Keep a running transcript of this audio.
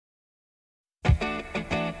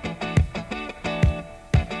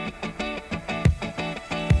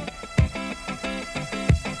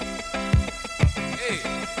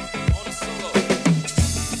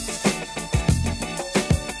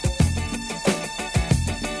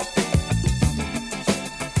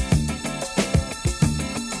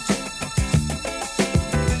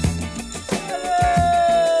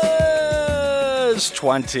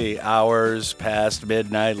20 hours past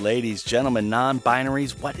midnight. Ladies, gentlemen,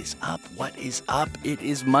 non-binaries, what is up? What is up? It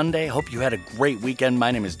is Monday. Hope you had a great weekend. My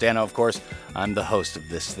name is Dano, of course. I'm the host of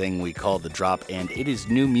this thing we call The Drop, and it is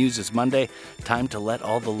new Muses Monday. Time to let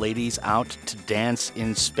all the ladies out to dance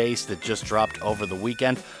in space that just dropped over the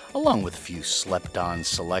weekend, along with a few slept-on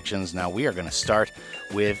selections. Now, we are going to start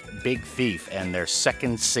with Big Thief and their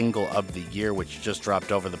second single of the year, which just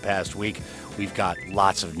dropped over the past week. We've got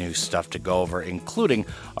lots of new stuff to go over, including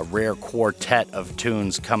a rare quartet of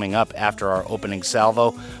tunes coming up after our opening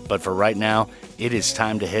salvo. But for right now, it is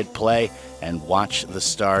time to hit play and watch the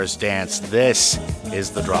stars dance. This is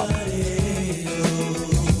The Drop.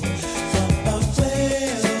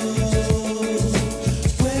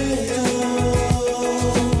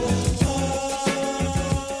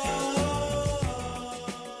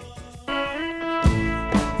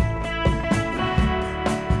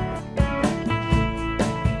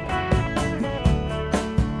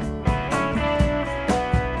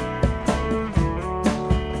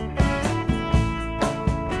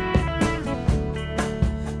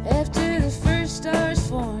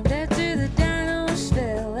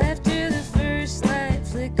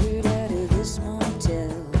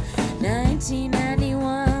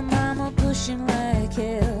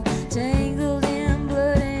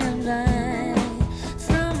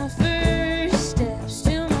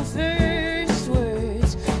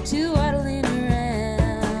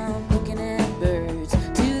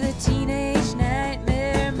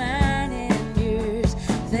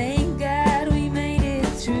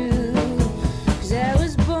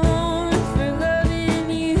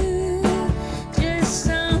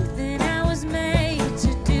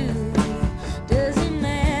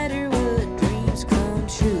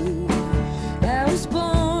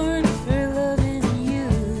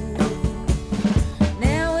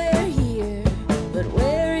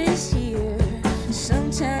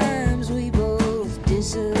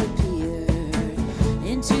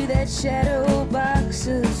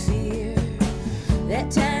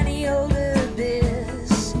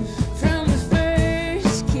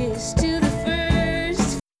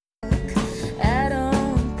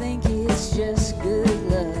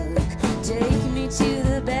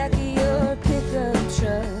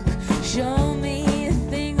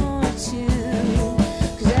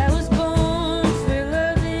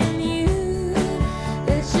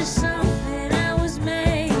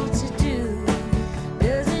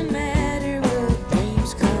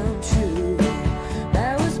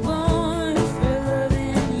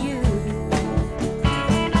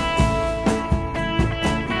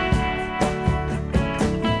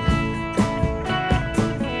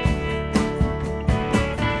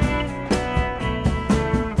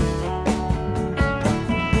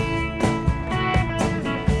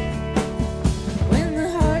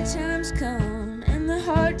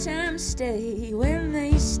 When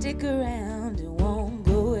they stick around and won't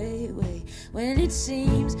go away, when it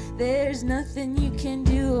seems there's nothing you can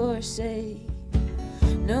do or say,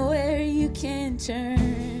 nowhere you can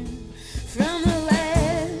turn. From the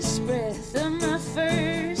last breath of my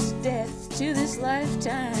first death to this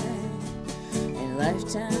lifetime and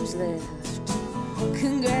lifetimes left,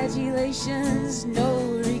 congratulations,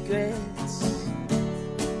 no regrets.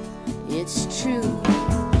 It's true,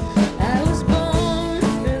 I was born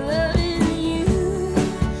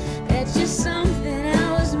something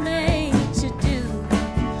I was made to do.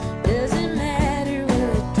 Doesn't matter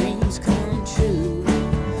what dreams come true.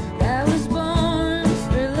 I was born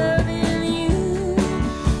for loving you.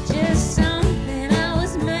 Just something I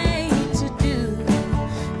was made to do.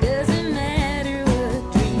 Doesn't matter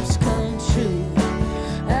what dreams come true.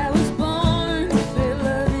 I was born for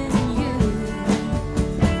loving you.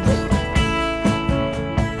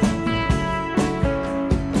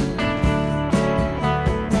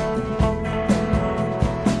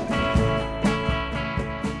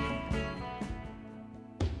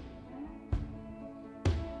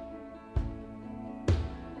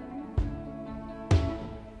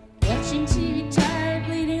 Watching TV tired,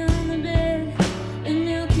 bleeding on the bed. The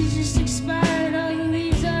milk is just expired, all the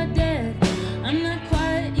leaves are dead. I'm not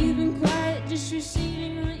quiet, you've been quiet, just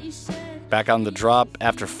receiving what you said. Back on The Drop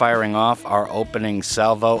after firing off our opening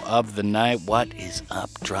salvo of the night. What is up,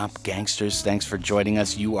 Drop Gangsters? Thanks for joining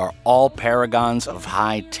us. You are all paragons of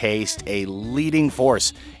high taste, a leading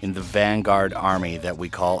force in the vanguard army that we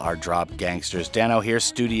call our Drop Gangsters. Dano here,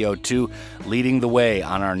 Studio 2, leading the way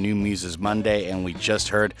on our new Muses Monday, and we just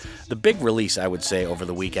heard the big release, I would say, over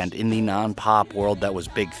the weekend in the non-pop world. That was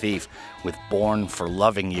Big Thief with Born for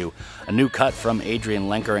Loving You, a new cut from Adrian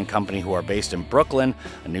Lenker and company, who are based in Brooklyn,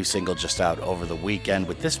 a new single just out over the weekend,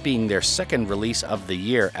 with this being their second release of the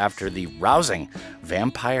year after the rousing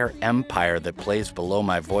Vampire Empire that plays below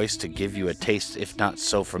my voice to give you a taste, if not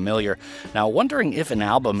so familiar. Now, wondering if an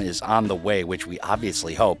album is on the way, which we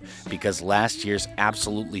obviously hope, because last year's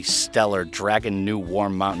absolutely stellar Dragon New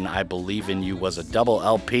Warm Mountain I Believe in You was a double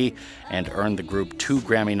LP and earned the group 2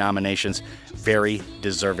 Grammy nominations, very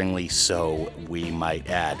deservingly so, we might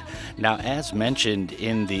add. Now, as mentioned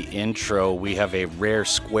in the intro, we have a rare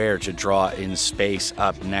square to draw in space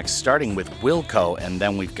up next, starting with Wilco, and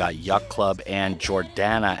then we've got Yot Club and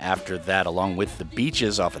Jordana after that, along with the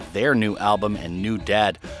Beaches off of their new album, and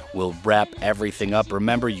NewDad will wrap everything up.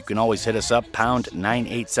 Remember, you can always hit us up, pound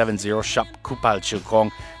 9870, shop Kupal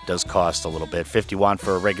Chilkong. Does cost a little bit, 50 won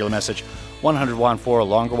for a regular message, 100 won for a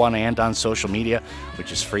longer one, and on social media,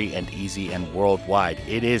 which is free and easy and worldwide.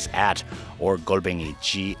 It is at or Golbengi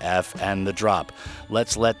GF and The Drop.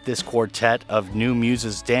 Let's let this quartet of new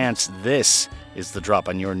muses dance. This is The Drop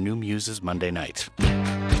on your New Muses Monday night.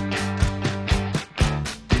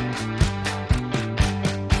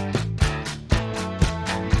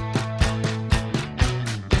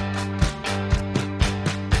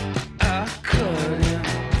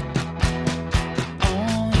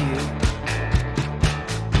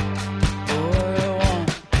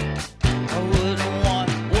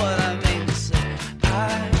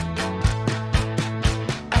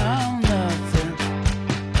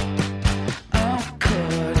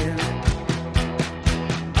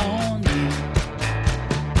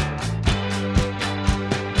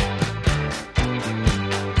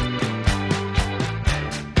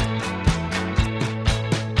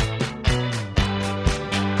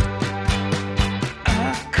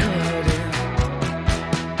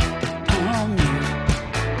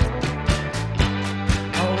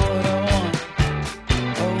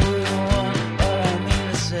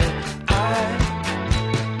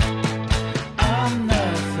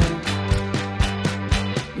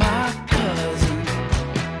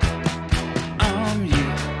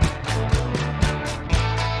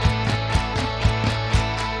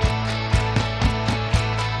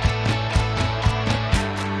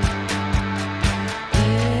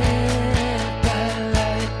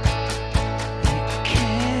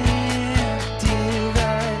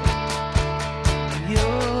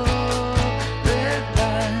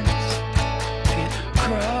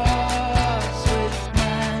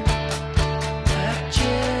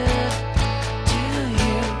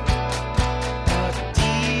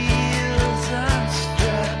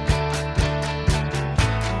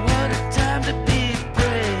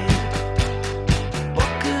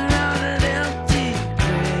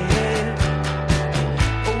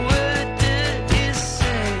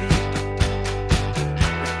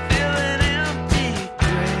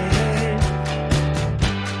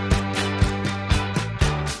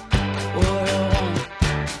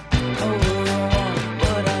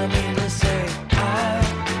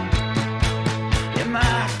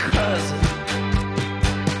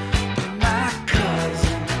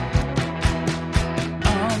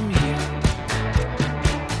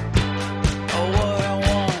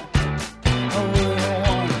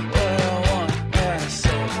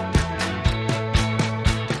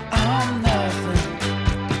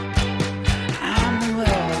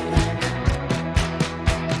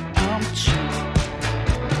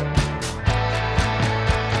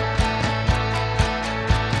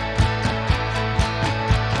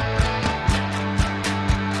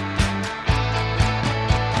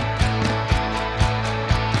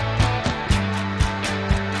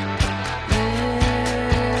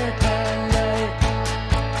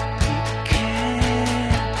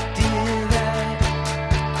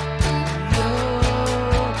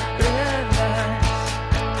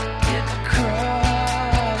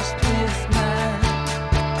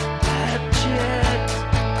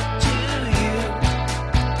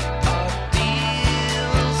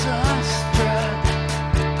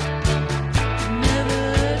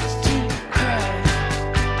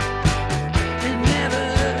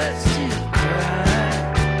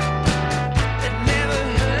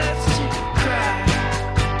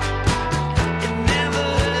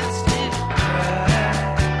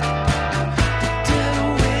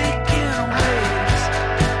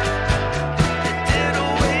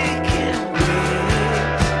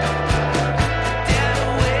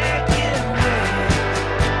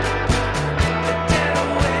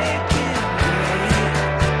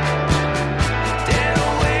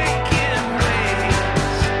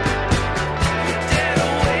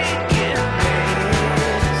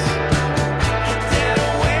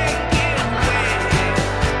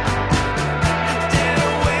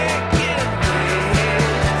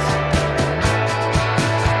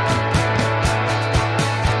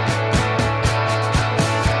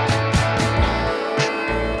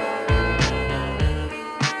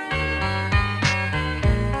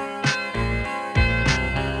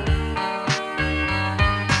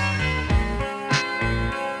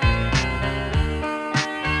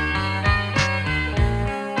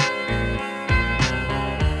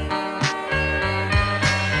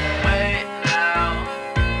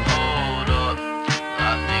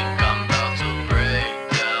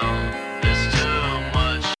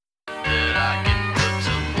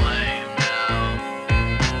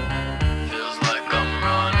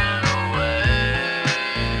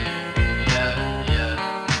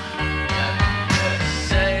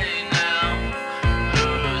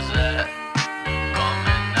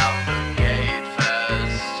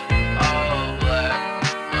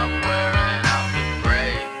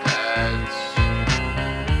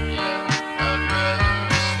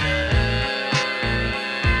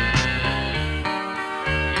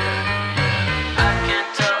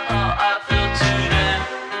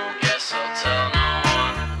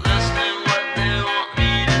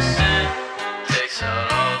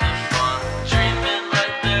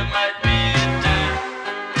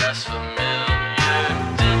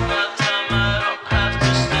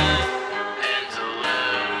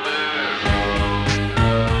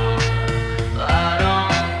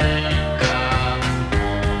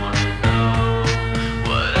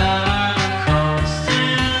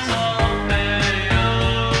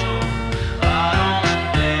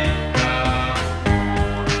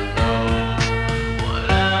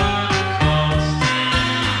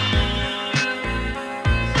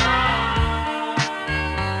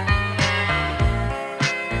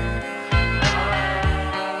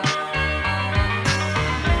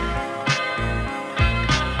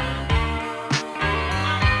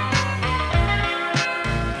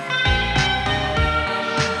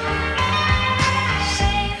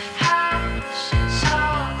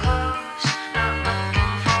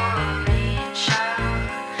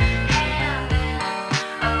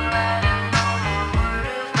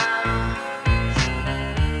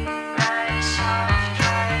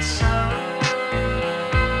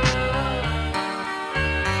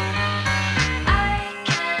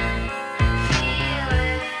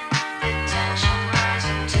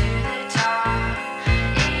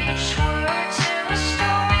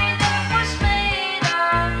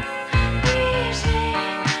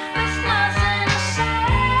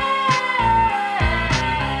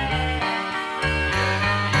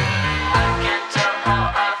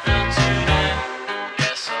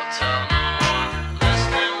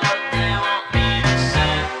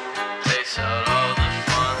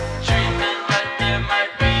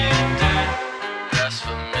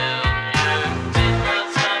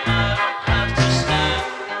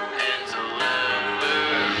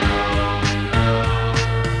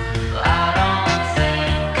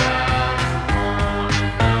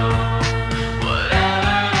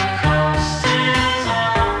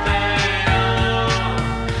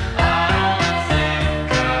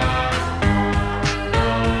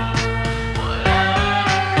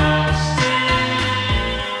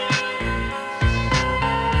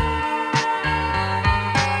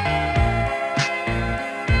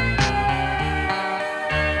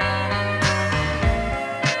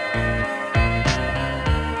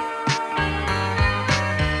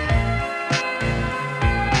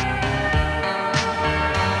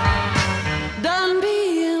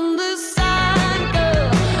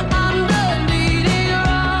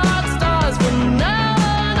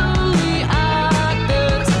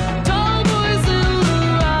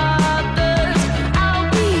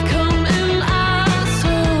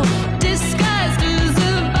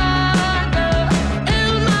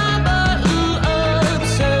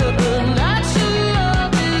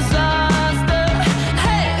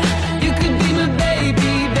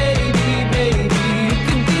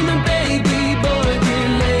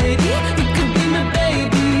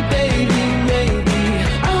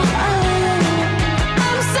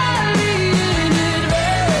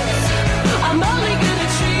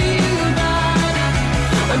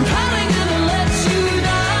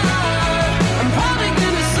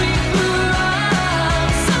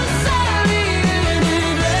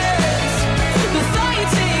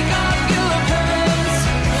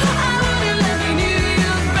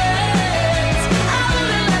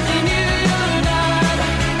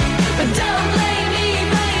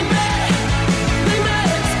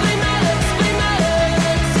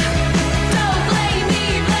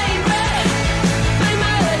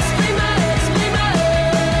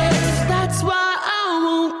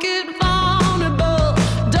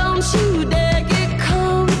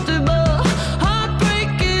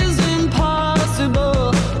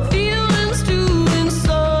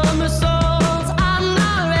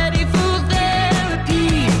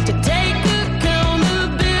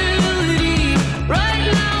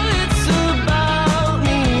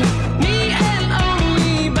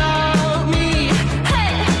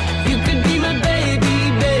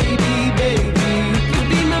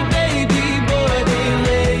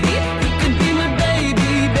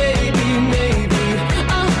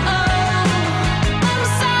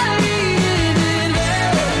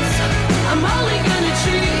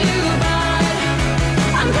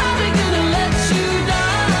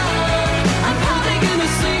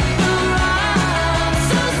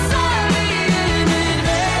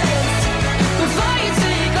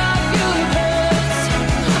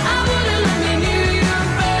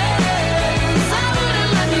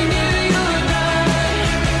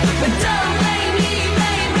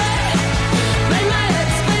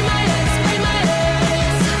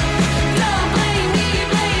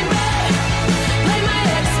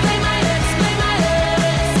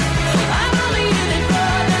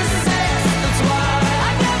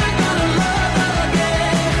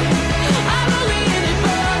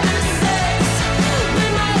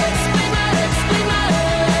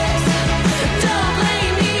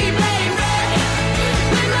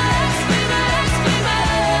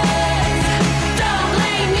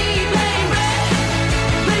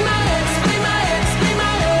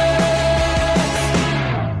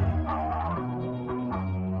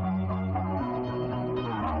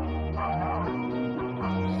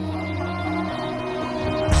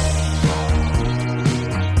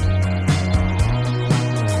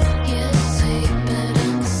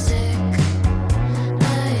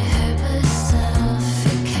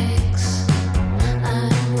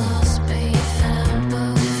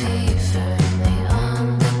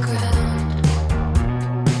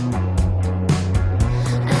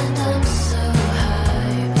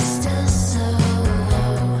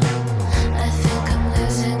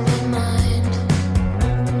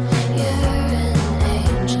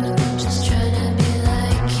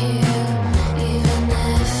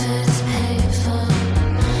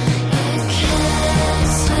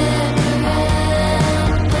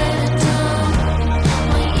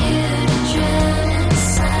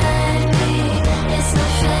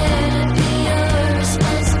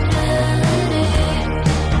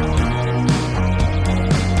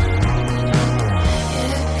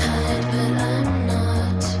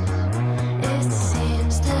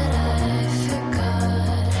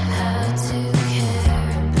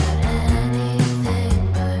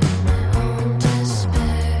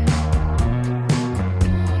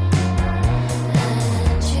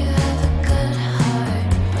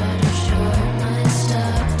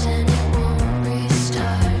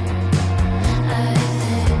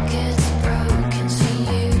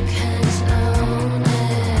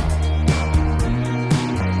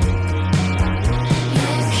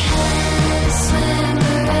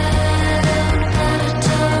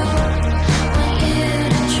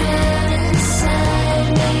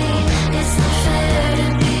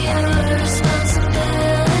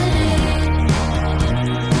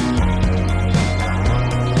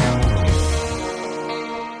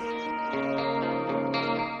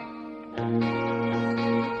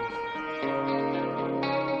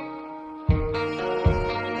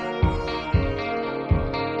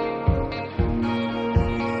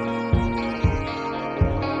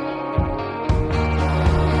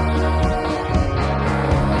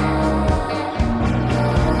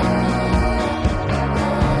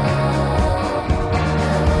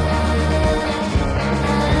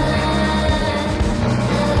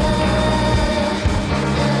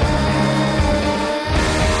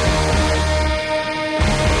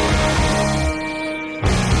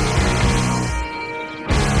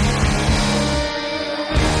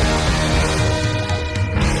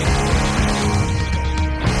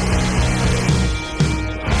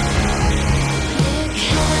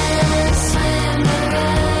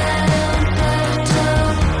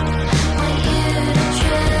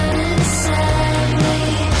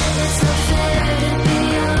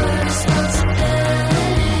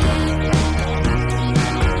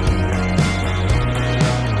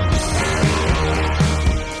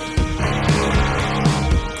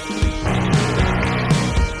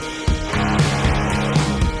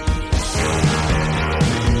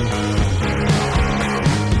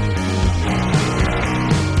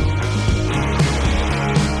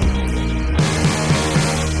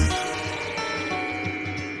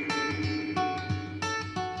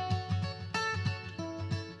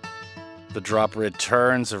 drop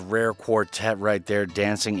returns, a rare quartet right there,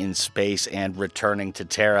 dancing in space and returning to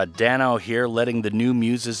Terra. Dano here, letting the new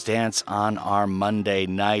muses dance on our Monday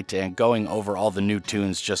night and going over all the new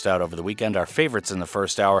tunes just out over the weekend, our favorites in the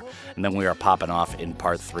first hour, and then we are popping off in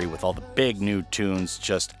part 3 with all the big new tunes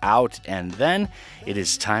just out, and then it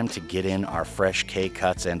is time to get in our fresh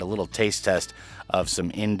K-cuts and a little taste test of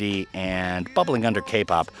some indie and bubbling under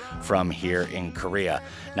K-pop from here in Korea.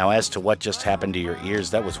 Now, as to what just happened to your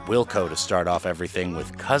ears, that was Wilco to start off everything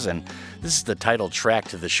with Cousin. This is the title track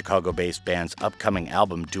to the Chicago-based band's upcoming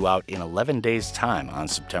album, due out in 11 days' time on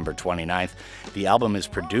September 29th. The album is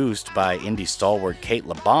produced by indie stalwart Kate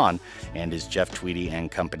LeBon and is Jeff Tweedy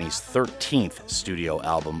and Company's 13th studio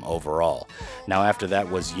album overall. Now, after that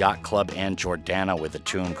was Yot Club and Jordana with a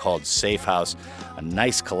tune called Safe House, a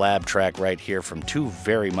nice collab track right here from two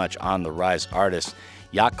very much on-the-rise artists.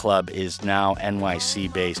 Yot Club is now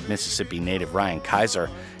NYC-based Mississippi native Ryan Kaiser,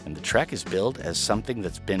 and the track is billed as something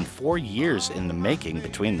that's been 4 years in the making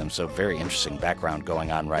between them, so very interesting background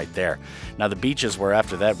going on right there. Now, the Beaches were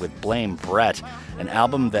after that with Blame Brett, an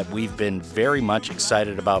album that we've been very much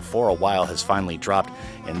excited about for a while has finally dropped,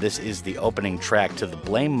 and this is the opening track to the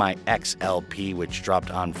Blame My Ex LP, which dropped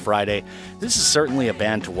on Friday. This is certainly a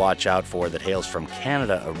band to watch out for that hails from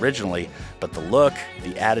Canada originally, but the look,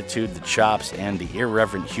 the attitude, the chops, and the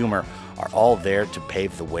irreverent humor are all there to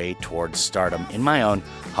pave the way towards stardom. In my own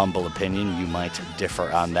humble opinion, you might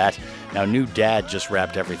differ on that. Now, NewDad just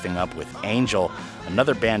wrapped everything up with Angel,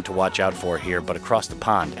 another band to watch out for here, but across the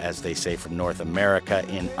pond, as they say from North America.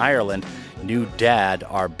 In Ireland, NewDad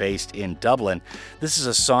are based in Dublin. This is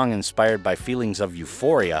a song inspired by feelings of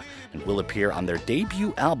euphoria and will appear on their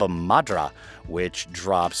debut album, Madra, which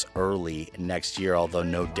drops early next year, although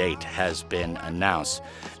no date has been announced.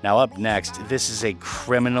 Now, up next, this is a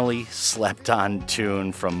criminally slept-on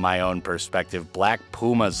tune from my own perspective. Black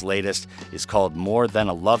Pumas' latest is called More Than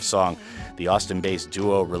a Love Song. The Austin-based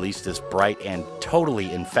duo released this bright and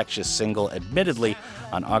totally infectious single, admittedly,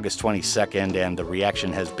 on August 22nd, and the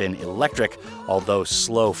reaction has been electric, although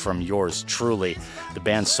slow from yours truly. The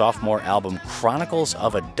band's sophomore album, Chronicles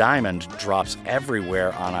of a Diamond, drops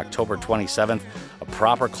everywhere on October 27th, a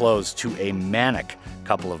proper close to a manic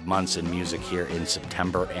couple of months in music here in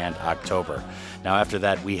September and October. Now, after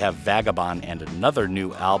that, we have Vagabon and another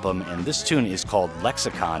new album, and this tune is called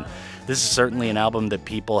Lexicon. This is certainly an album that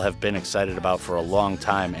people have been excited about for a long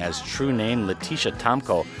time, as true name Letitia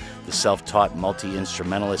Tomko, the self-taught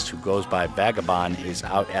multi-instrumentalist who goes by Vagabon, is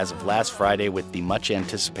out as of last Friday with the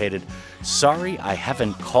much-anticipated Sorry I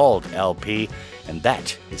Haven't Called LP, and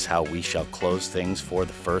that is how we shall close things for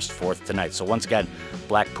the first fourth tonight. So once again,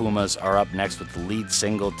 Black Pumas are up next with the lead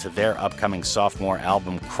single to their upcoming sophomore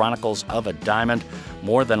album, Chronicles of a Diamond.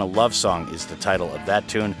 More Than a Love Song is the title of that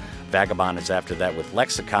tune. Vagabon is after that with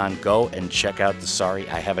Lexicon. Go and check out the Sorry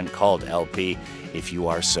I Haven't Called LP if you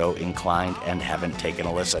are so inclined and haven't taken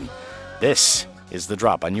a listen. This is The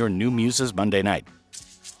Drop on your New Muses Monday night.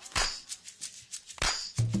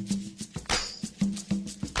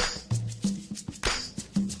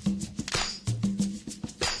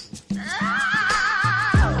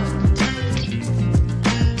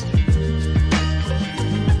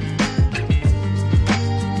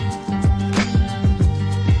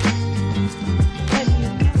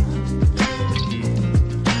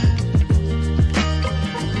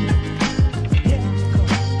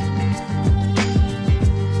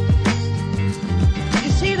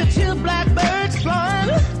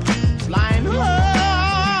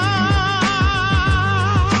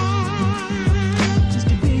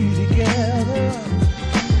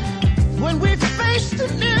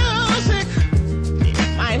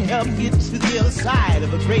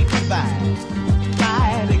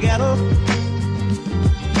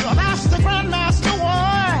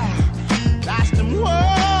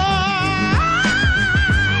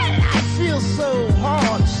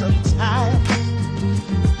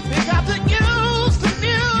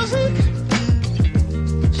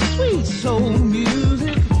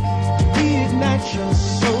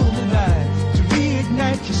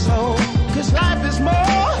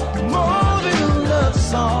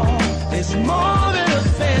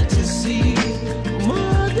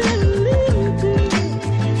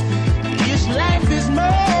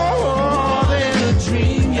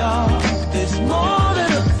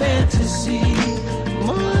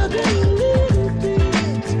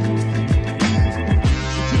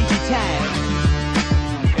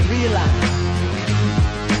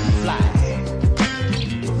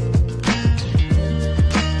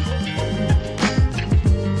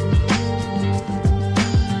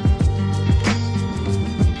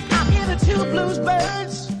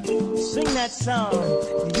 Sing that song.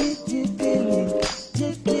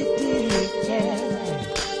 yeah.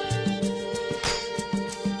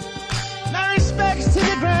 My respects to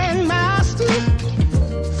the Grandmaster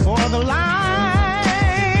for the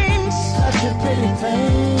line. Such a pretty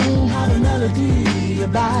thing, how the melody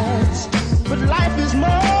abides. But life is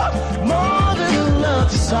more than a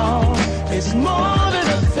love song. It's more than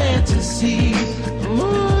a fantasy,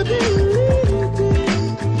 more than a little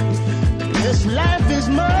bit. This life is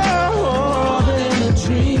more than a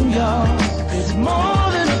dream, y'all. It's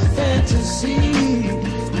more than a fantasy,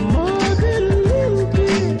 more than a little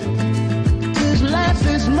bit. This life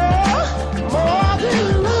is more than a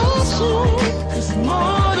love song. It's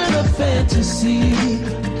more than a fantasy,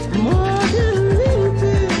 more than a little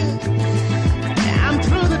bit. I'm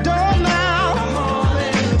through the door now,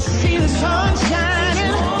 see the sun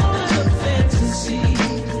shining, more than a fantasy,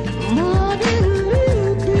 more than a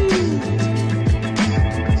little bit.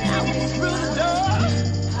 I'm through the door,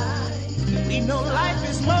 we know life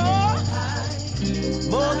is more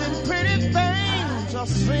than pretty things or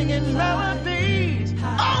singing melodies.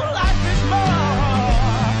 Oh, life is more,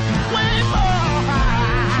 way more,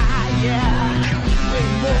 yeah, way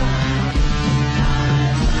more.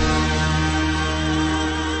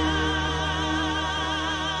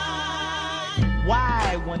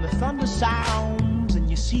 Why, when the thunder sounds and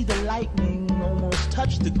you see the lightning almost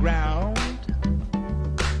touch the ground,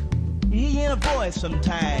 you hear a voice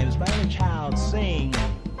sometimes by a child sing,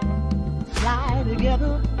 fly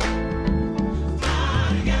together,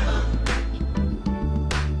 fly together.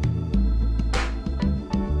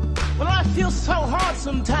 Well, I feel so hard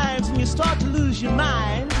sometimes and you start to lose your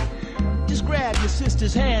mind. Just grab your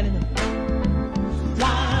sister's hand and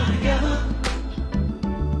fly together.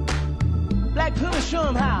 Black Pumas, show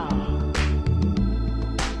 'em how.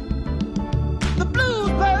 The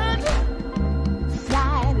bluebird,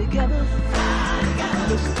 fly together. Fly together.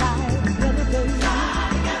 Let's fly together, baby. Fly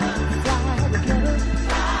together. Fly together.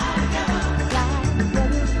 Fly together. Fly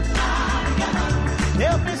together. Fly together.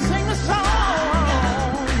 Help me sing a song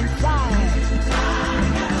and fly. Fly together.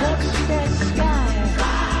 Touch that sky.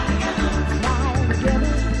 Fly together. Fly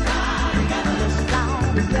together. Fly together. Let's fly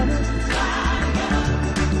together.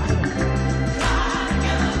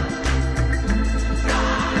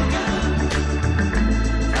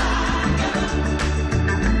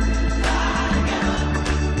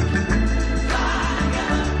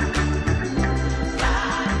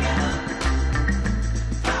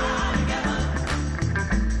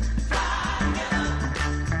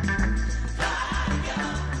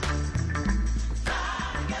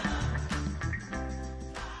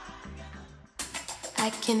 I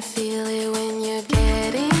can feel it when you're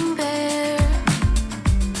getting there.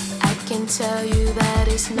 I can tell you that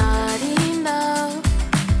it's not enough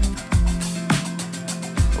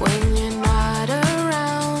when you're not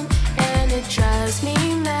around, and it drives me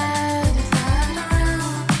mad.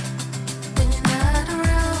 When you're not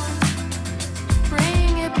around,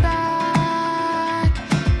 bring it back,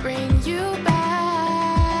 bring you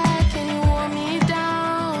back, and you want me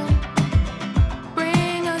down.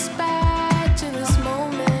 Bring us back to this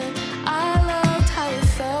moment. I loved how it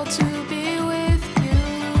felt to be with you.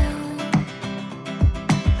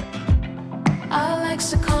 Our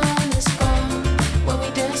lexicon is gone when we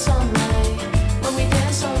dance all night. When we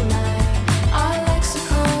dance all night. Our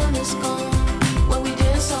lexicon is gone when we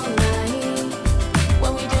dance all night.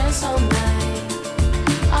 When we dance all night.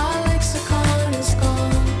 Our lexicon is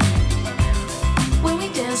gone when we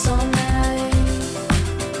dance all night.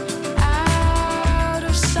 Out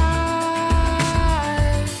of sight,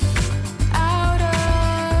 out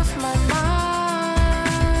of my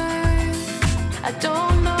mind. I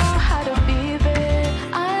don't know how to be there.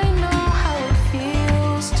 I know how it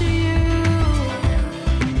feels to you.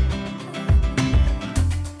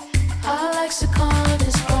 Our lexicon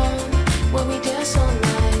is gone when we dance all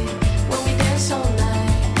night. When we dance all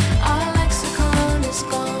night. Our lexicon is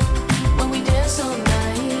gone when we dance all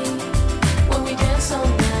night. When we dance all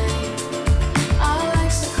night. Our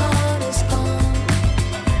lexicon is gone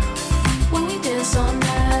when we dance all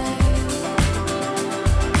night.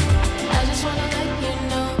 I just wanna let you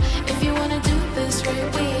know, if you wanna do this right,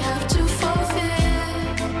 we have to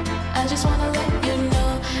forfeit. I just wanna let you know,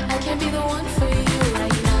 I can't be the one for you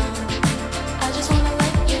right now. I just wanna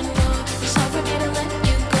let you know, it's hard for me to let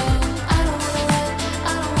you go. I don't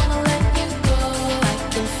wanna let you go. I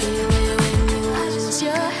can feel it when you lose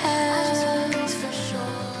your head.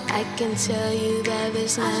 I can tell you that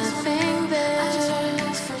there's nothing there.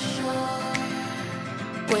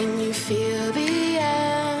 When you feel the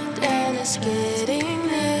end and it's getting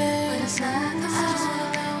near.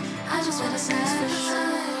 I just wanna say for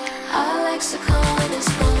sure. Our lexicon is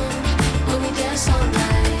gone when we dance all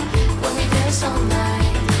night.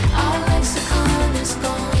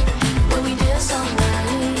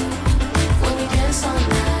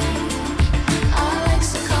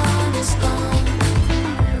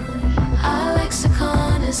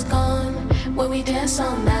 dance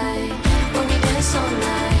all night, when we dance all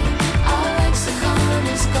night, our lexicon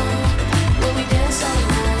is gone. When we dance all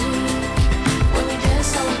night, when we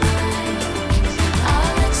dance all night,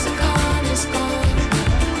 our lexicon is gone.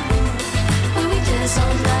 When we dance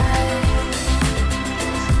all night.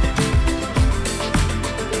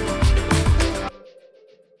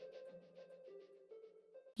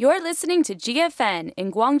 You're listening to GFN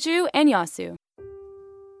in Gwangju and Yeosu.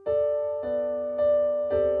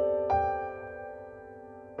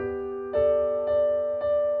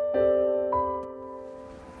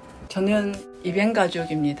 저는 입양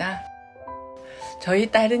가족입니다. 저희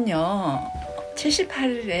딸은요,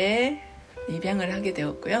 78일에 입양을 하게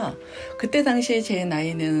되었고요. 그때 당시에 제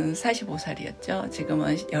나이는 45살이었죠.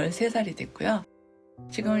 지금은 13살이 됐고요.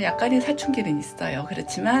 지금은 약간의 사춘기는 있어요.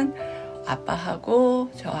 그렇지만 아빠하고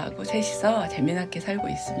저하고 셋이서 재미나게 살고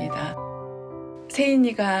있습니다.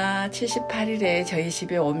 세인이가 78일에 저희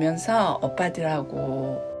집에 오면서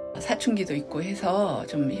오빠들하고 사춘기도 있고 해서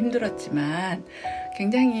좀 힘들었지만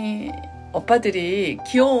굉장히 오빠들이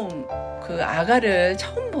귀여운 그 아가를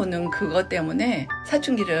처음 보는 그것 때문에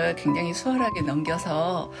사춘기를 굉장히 수월하게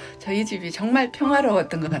넘겨서 저희 집이 정말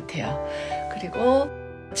평화로웠던 것 같아요. 그리고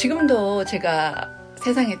지금도 제가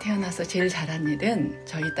세상에 태어나서 제일 잘한 일은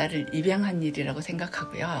저희 딸을 입양한 일이라고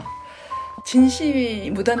생각하고요. 진심이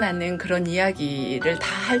묻어나는 그런 이야기를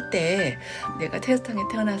다 할 때 내가 세상에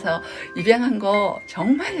태어나서 입양한 거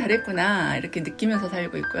정말 잘했구나 이렇게 느끼면서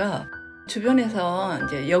살고 있고요. 주변에서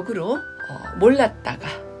이제 역으로 몰랐다가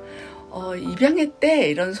입양했대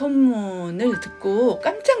이런 소문을 듣고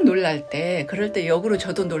깜짝 놀랄 때 그럴 때 역으로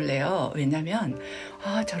저도 놀래요. 왜냐면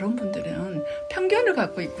저런 분들은 편견을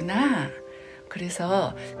갖고 있구나.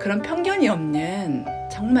 그래서 그런 편견이 없는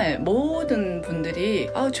정말 모든 분들이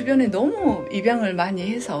주변에 너무 입양을 많이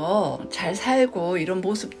해서 잘 살고 이런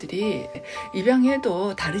모습들이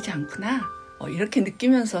입양해도 다르지 않구나 이렇게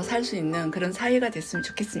느끼면서 살 수 있는 그런 사회가 됐으면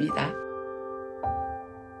좋겠습니다.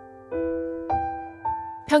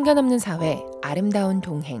 편견 없는 사회, 아름다운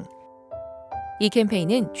동행. 이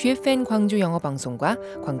캠페인은 GFN 광주 영어방송과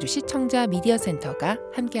광주 시청자 미디어 센터가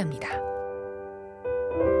함께합니다.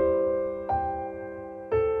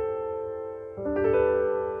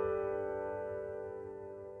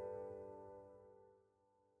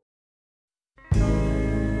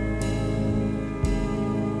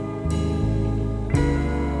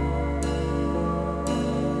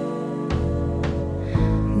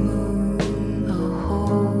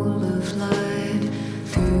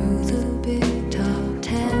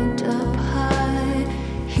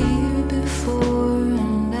 Here before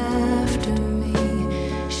and after.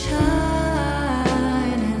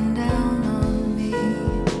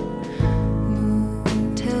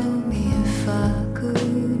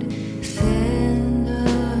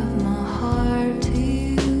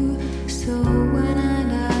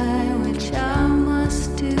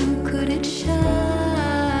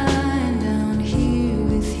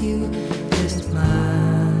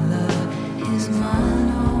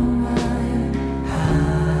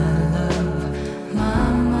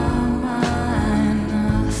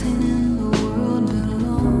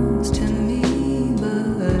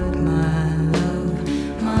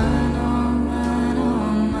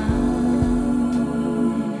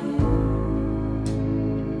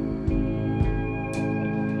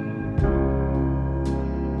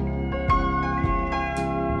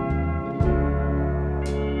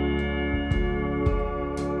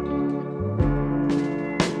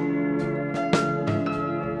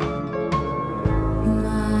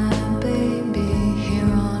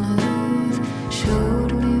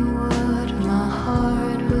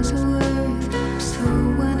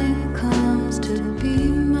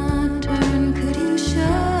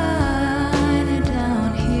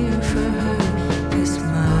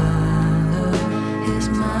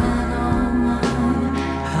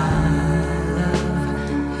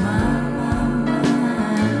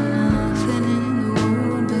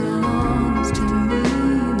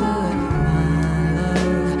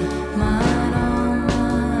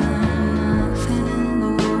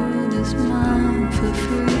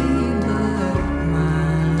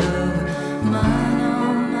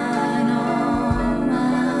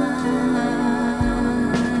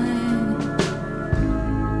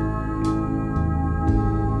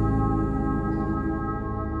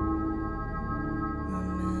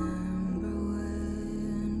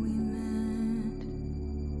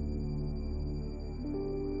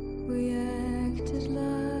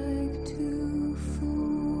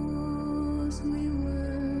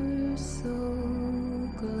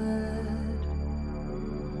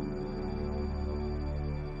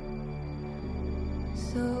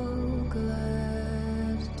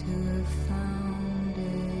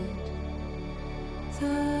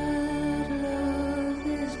 That love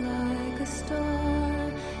is like a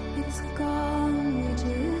star. It's gone, we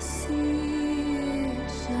just see it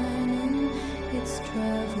shining. It's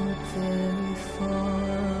traveled very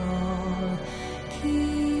far.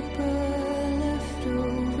 Keep a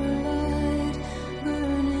leftover light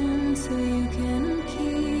burning so you can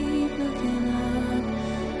keep looking up.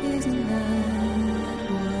 Isn't that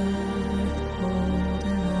worth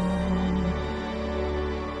holding on?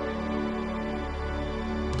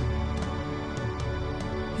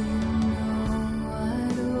 You know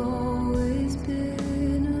I'd always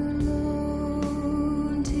been alone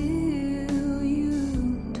till you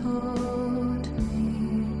taught me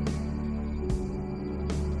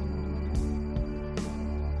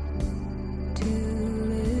to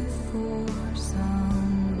live for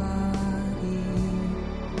somebody.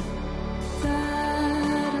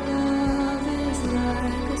 That love is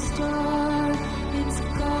like a star. It's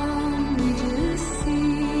gone, we just see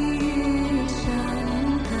it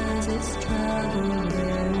shining 'cause it's traveled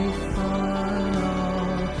very far.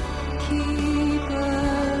 Keep a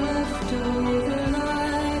leftover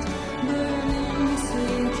light burning so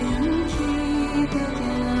you can keep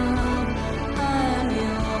looking up. I'm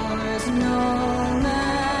yours no matter.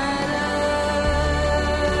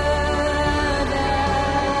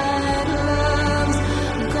 That love's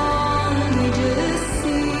gone, we just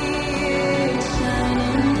see it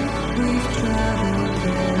shining. We've traveled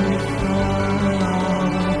very far.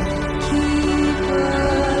 Keep a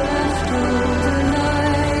leftover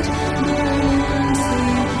light burning so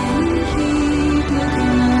you can keep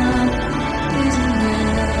looking up. Isn't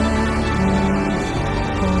that worth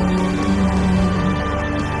holding on?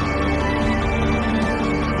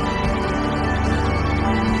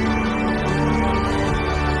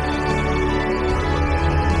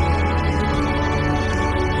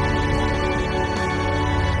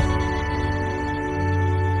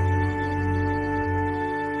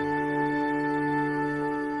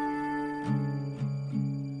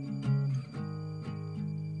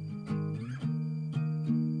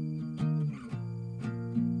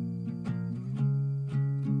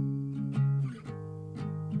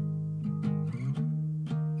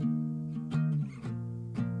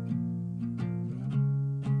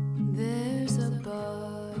 There's a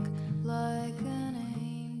bug like an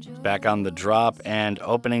angel. Back on the drop and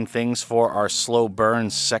opening things for our slow burn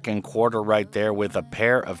second quarter right there with a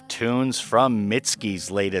pair of tunes from Mitski's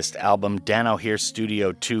latest album, Dano here,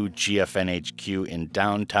 Studio 2, GFNHQ in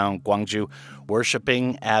downtown Gwangju,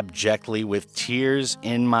 worshiping abjectly with tears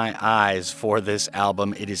in my eyes for this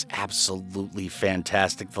album. It is absolutely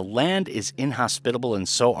fantastic. The land is inhospitable and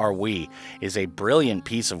so are we is a brilliant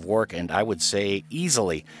piece of work, and I would say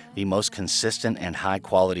easily the most consistent and high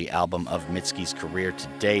quality album of Mitski's career to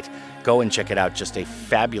date. Go and check it out. Just a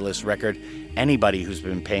fabulous record. Anybody who's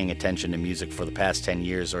been paying attention to music for the past 10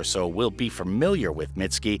 years or so will be familiar with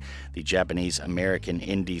Mitski, the Japanese-American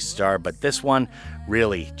indie star, but this one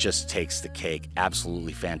really just takes the cake.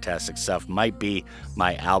 Absolutely fantastic stuff. Might be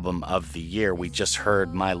my album of the year. We just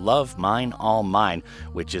heard My Love, Mine, All Mine,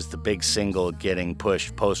 which is the big single getting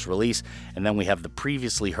pushed post-release, and then we have the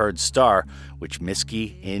previously heard Star, which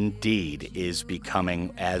Mitski indeed is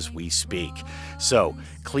becoming as we speak. So,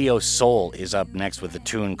 Cleo Sol is up next with a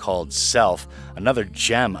tune called Self. Another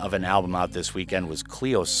gem of an album out this weekend was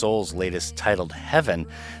Cleo Sol's latest, titled Heaven.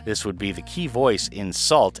 This would be the key voice in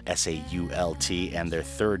SAULT, S-A-U-L-T, and their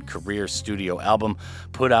third career studio album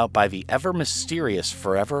put out by the ever-mysterious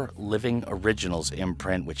Forever Living Originals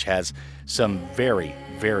imprint, which has some very,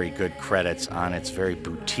 very good credits on its very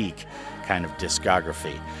boutique kind of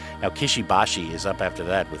discography. Now, Kishi Bashi is up after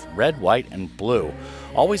that with Red, White, and Blue.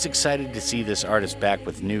 Always excited to see this artist back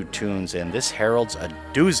with new tunes, and this heralds a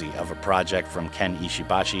doozy of a project from Ken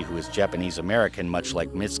Ishibashi, who is Japanese-American, much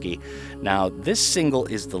like Mitski. Now, this single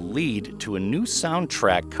is the lead to a new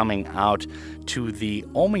soundtrack coming out to the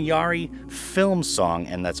Omoyari film song,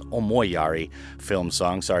 and that's Omoyari film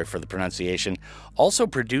song, sorry for the pronunciation, also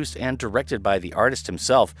produced and directed by the artist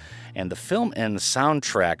himself, and the film and the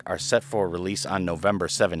soundtrack are set for release on November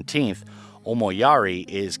 17th. Omoyari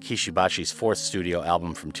is Kishi Bashi's fourth studio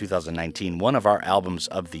album from 2019, one of our albums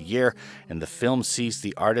of the year, and the film sees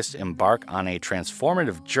the artist embark on a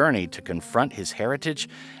transformative journey to confront his heritage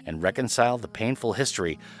and reconcile the painful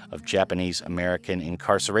history of Japanese-American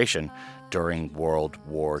incarceration during World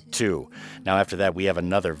War II. Now, after that, we have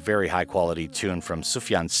another very high-quality tune from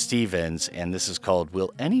Sufjan Stevens, and this is called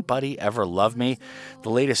Will Anybody Ever Love Me? The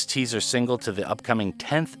latest teaser single to the upcoming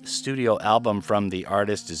 10th studio album from the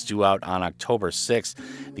artist is due out on October 6th.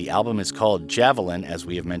 The album is called Javelin, as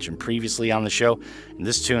we have mentioned previously on the show, and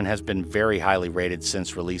this tune has been very highly rated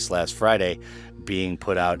since release last Friday, being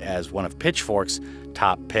put out as one of Pitchfork's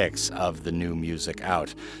top picks of the new music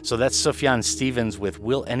out. So that's Sufjan Stevens with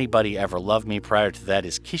Will Anybody Ever Love Me? Prior to that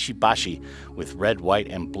is Kishi Bashi with Red, White,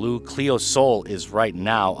 and Blue. Cleo Sol is right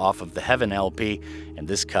now off of the Heaven LP, and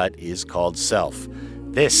this cut is called Self.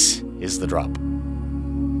 This is The Drop.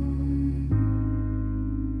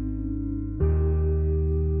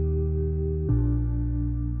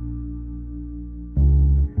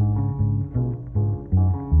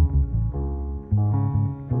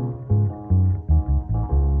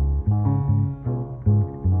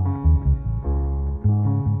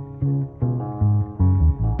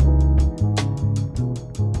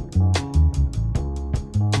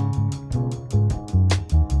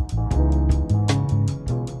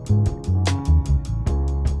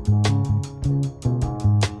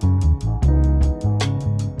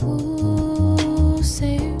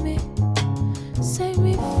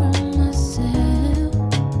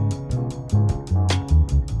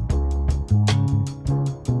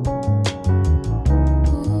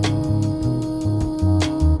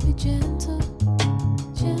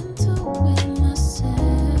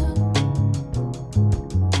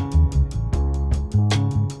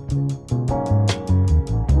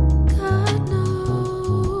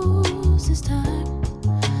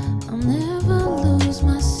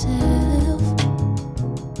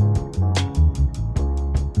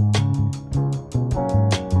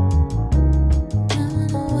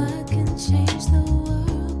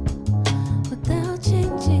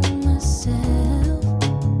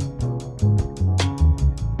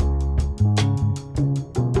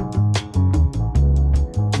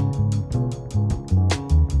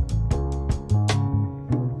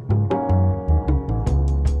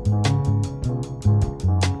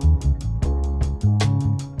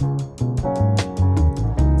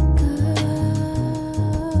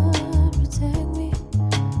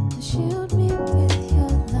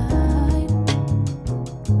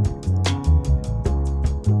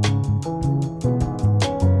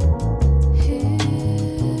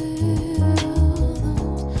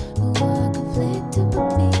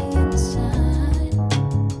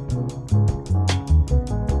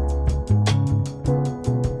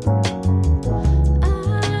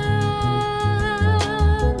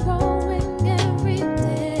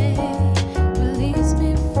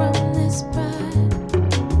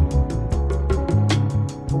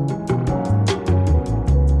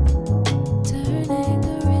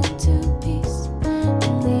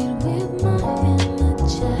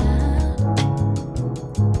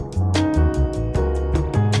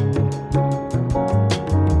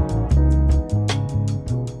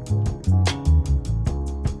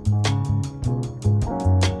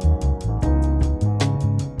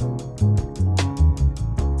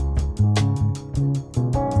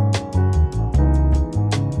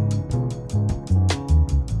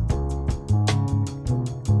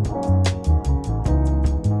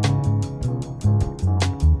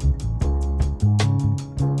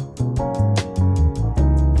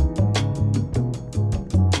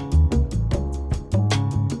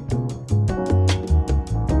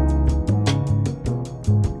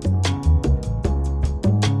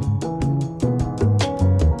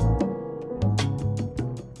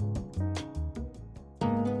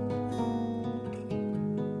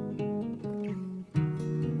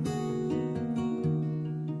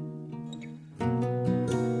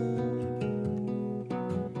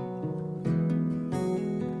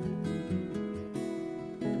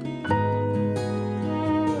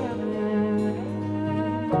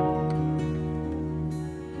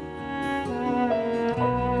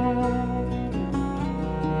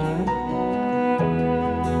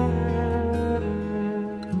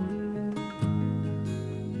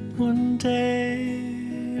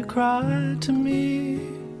 cried to me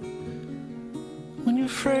when you're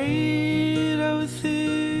afraid I would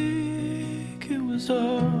think it was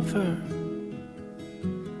over.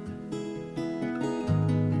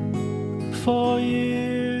 4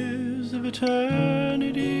 years of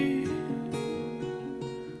eternity,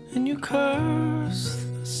 and you curse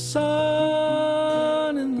the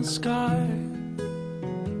sun in the sky.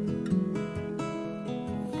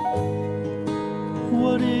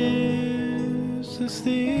 What is this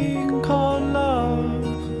thing called love?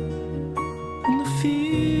 And the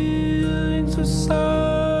feelings are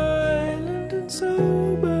silent and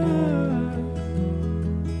sober.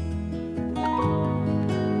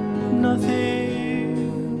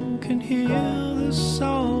 Nothing can heal this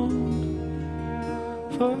sound,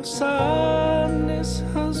 for sadness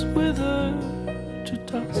has withered to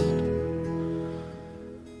dust.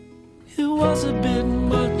 was a bit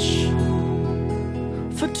much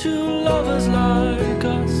for two lovers like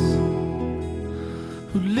us,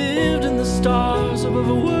 who lived in the stars above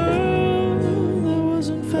a world that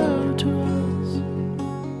wasn't fair to us.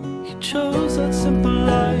 You chose that simple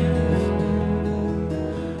life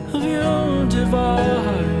of your own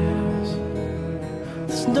device.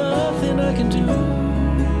 There's nothing I can do.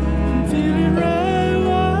 I'm feeling red,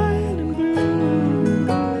 white, and blue.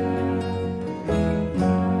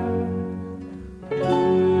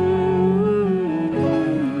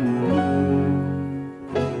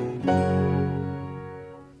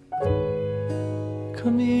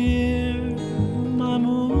 Come here, my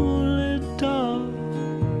moonlit dove.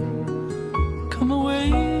 Come away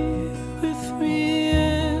with me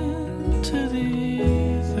into the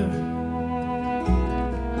ether.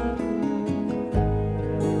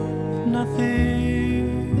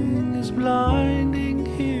 Nothing is blinding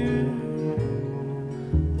here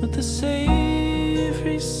but the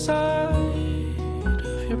savory side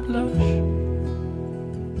of your blush.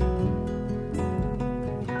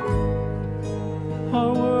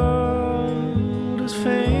 Our world is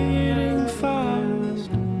fading fast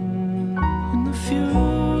in the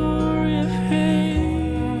fury of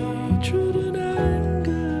hatred and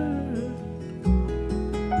anger.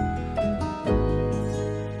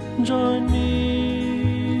 Join me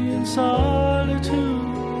in solitude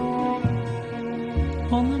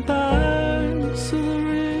on the banks of the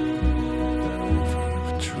river of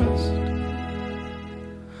trust.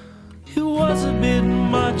 It was a bit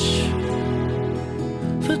much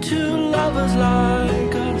for two lovers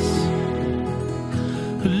like us,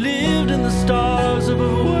 who lived in the stars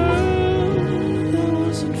above a world that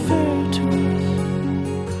wasn't fair to us.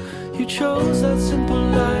 You chose that simple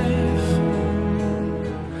life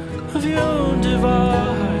of your own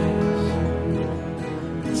device.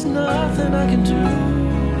 There's nothing I can do.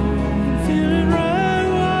 I'm feeling red,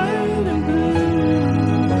 white, and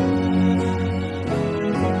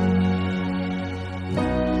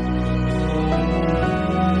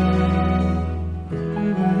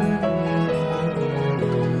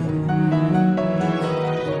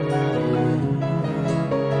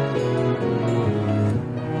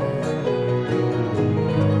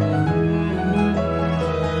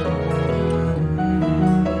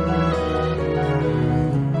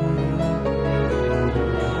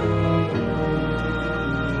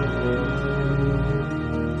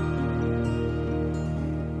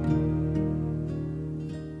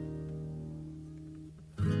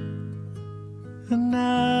And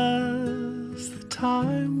as the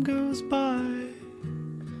time goes by,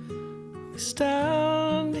 we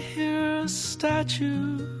stand here as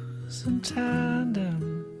statues in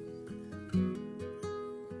tandem.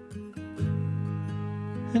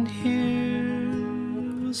 And here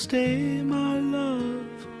will stay my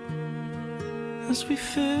love as we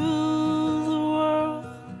fill the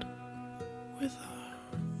world with our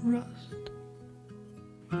rust.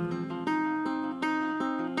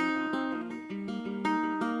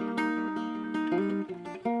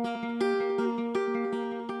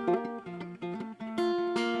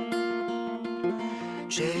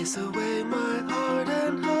 Chase away my heart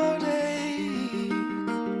and heartache.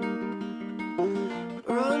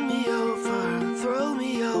 Run me over, throw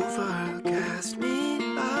me over, cast me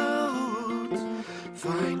out.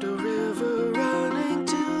 Find a river running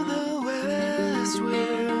to the west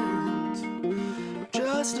wind.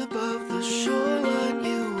 Just above the shoreline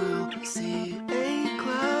you will see a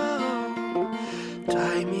cloud.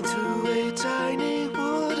 Tie me to a tiny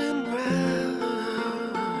wooden raft.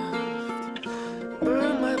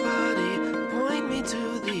 Burn my body, point me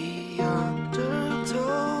to the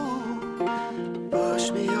undertow. Push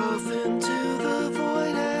me off into the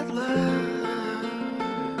void at last.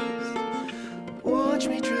 Watch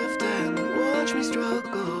me drift and watch me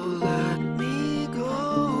struggle, let me go.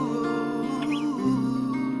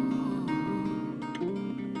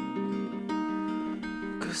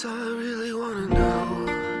 'Cause I really wanna know,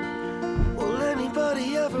 will anybody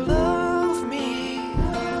ever love me?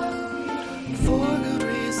 For good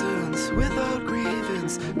reasons, without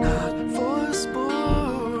grievance, not for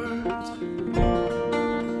sport.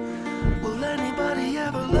 Will anybody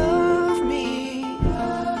ever love me?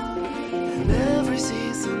 In every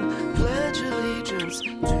season, pledge allegiance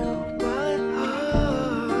to my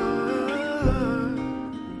heart.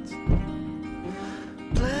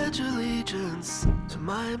 Pledge allegiance to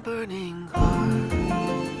my burning heart.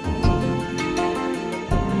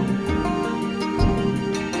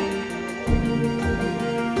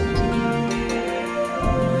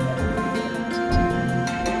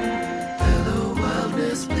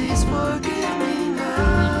 Please forgive me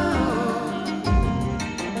now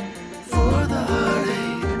for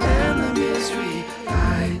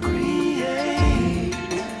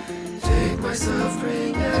my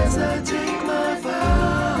suffering as I take my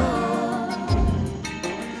vow.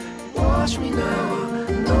 Wash me now,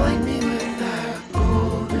 anoint me with that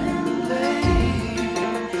golden blade.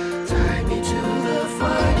 Tie me to the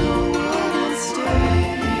final wooden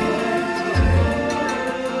stake.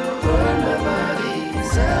 Burn my body,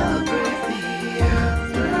 celebrate the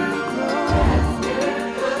afterglow.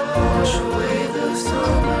 Wash away the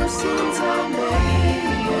summer sins I made.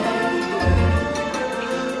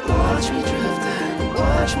 Watch me drift and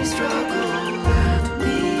watch me struggle. Let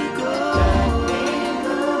me go.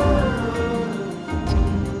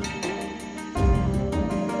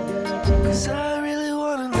 Cause I really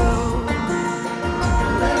wanna know,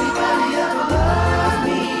 will anybody ever love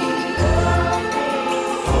me?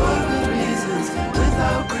 For good reasons,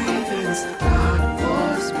 without grievance, not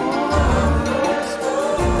forsworn.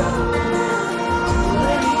 Will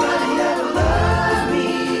anybody ever love me?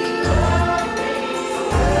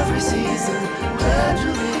 For every season, pledge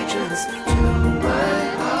allegiance to my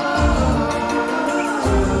heart.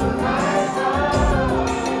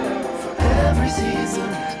 For every season,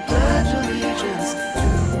 pledge allegiance to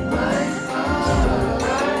my heart.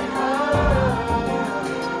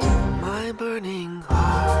 My burning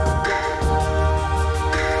heart.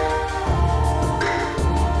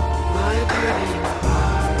 My burning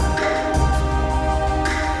heart.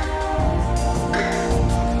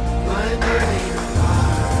 My burning heart. My burning heart.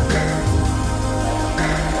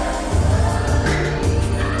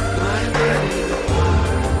 My burning heart. My burning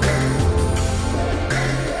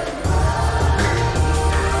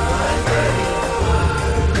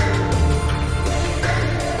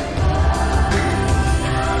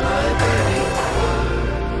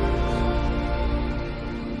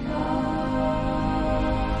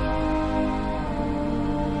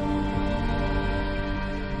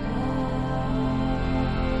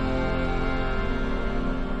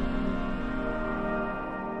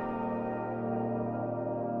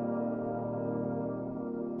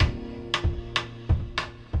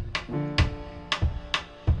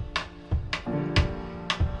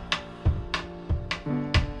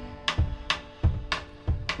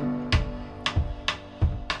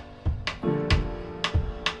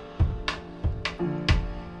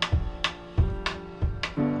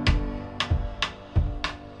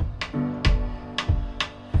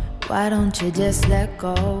Why don't you just let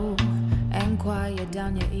go and quiet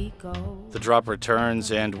down your ego? The drop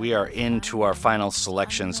returns, and we are into our final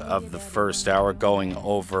selections of the first hour, going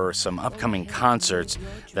over some upcoming concerts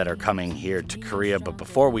that are coming here to Korea. But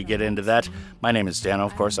before we get into that, my name is Dano,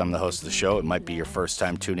 of course. I'm the host of the show. It might be your first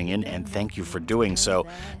time tuning in, and thank you for doing so.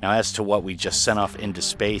 Now, as to what we just sent off into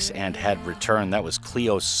space and had returned, that was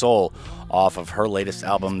Cleo Sol off of her latest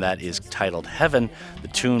album that is titled Heaven. The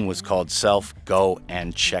tune was called Self. Go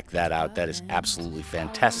and check that out. That is absolutely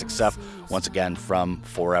fantastic stuff. Once again, from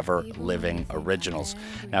Forever Living Originals.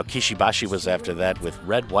 Now, Kishi Bashi was after that with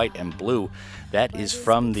Red, White, and Blue. That is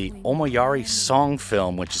from the Omoyari song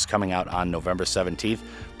film, which is coming out on November 17th.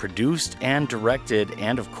 Produced and directed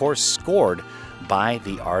and, of course, scored by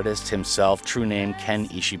the artist himself, true name Ken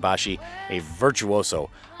Ishibashi, a virtuoso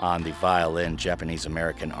on the violin,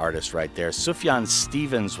 Japanese-American artist right there. Sufjan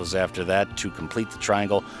Stevens was after that to complete the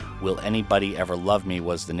triangle. Will Anybody Ever Love Me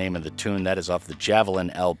was the name of the tune. That is off the Javelin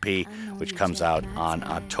LP, which comes out on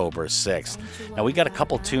October 6th. Now, we got a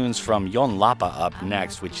couple tunes from YONLAPA up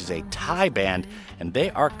next, which is a Thai band, and they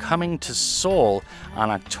are coming to Seoul on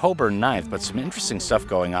October 9th, but some interesting stuff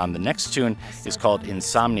going on. The next tune is called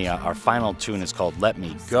Insomnia. Our final tune is called Let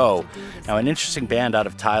Me Go. Now, an interesting band out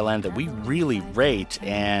of Thailand that we really rate,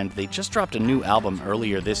 and they just dropped a new album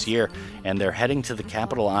earlier this year, and they're heading to the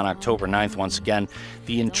capital on October 9th once again.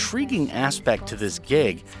 The intriguing aspect to this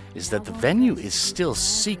gig is that the venue is still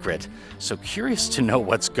secret, so curious to know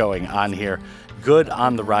what's going on here. Good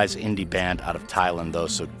on the rise indie band out of Thailand, though,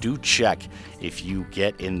 so do check if you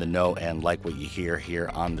get in the know and like what you hear here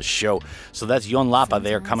on the show. So that's YONLAPA.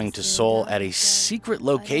 They are coming to Seoul at a secret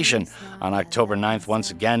location on October 9th once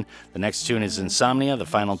again. The next tune is Insomnia. The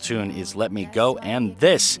final tune is Let Me Go. And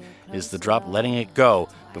this is the drop Letting It Go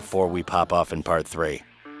before we pop off in part 3.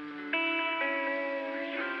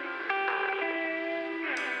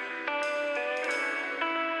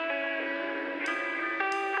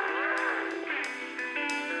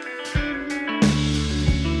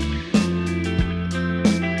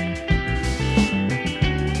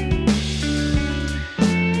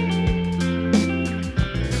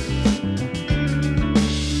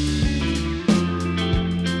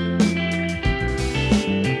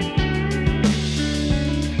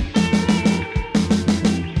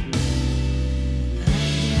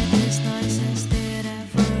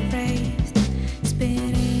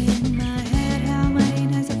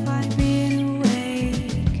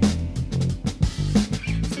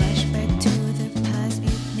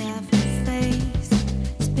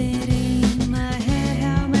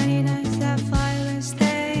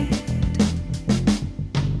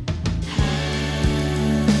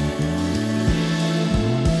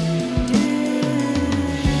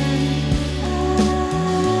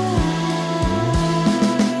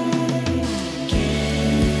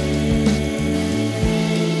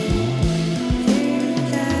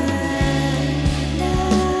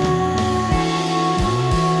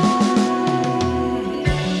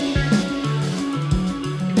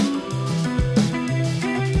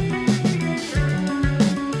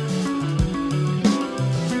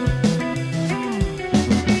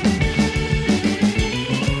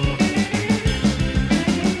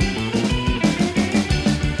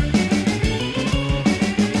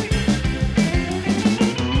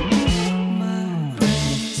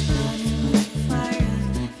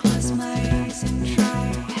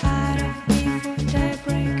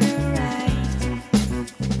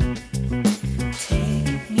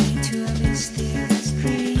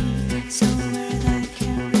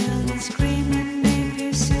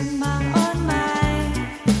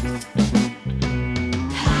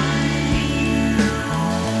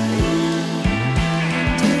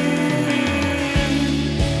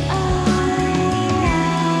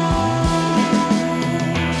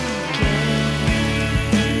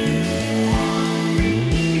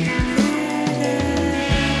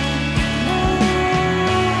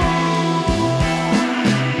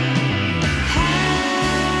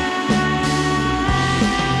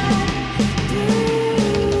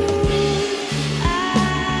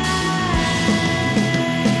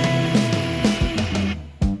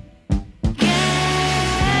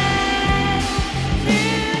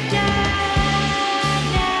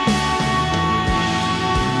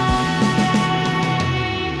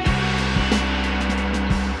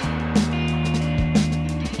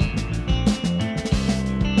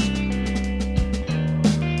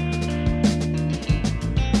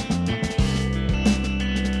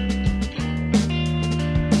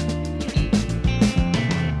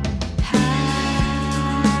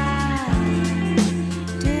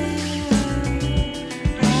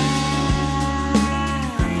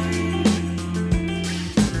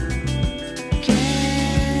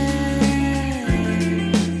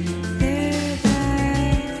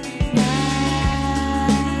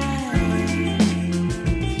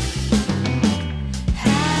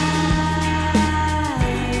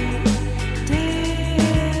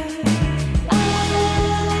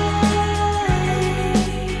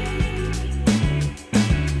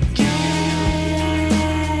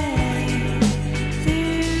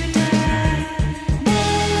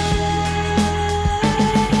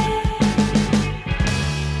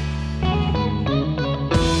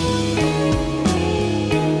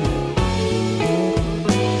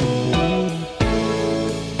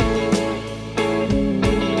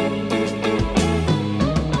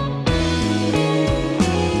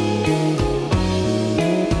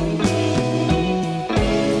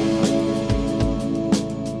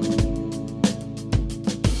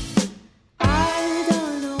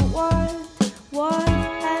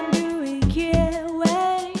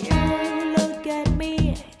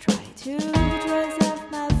 to the choice of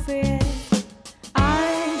my friends.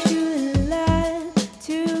 I should learn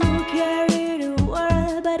to carry the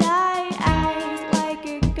world, but I act like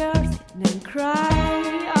a girl sitting and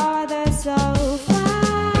cry all the so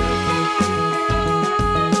far.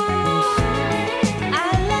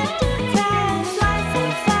 I love to dance like so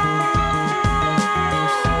fast.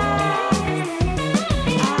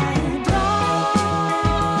 I don't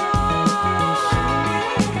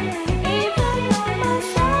even know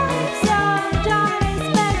myself, so don't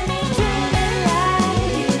expect me to be like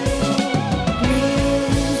you.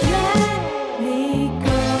 Please let me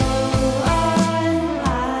go on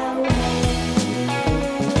my way.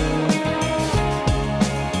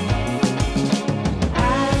 I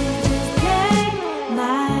just take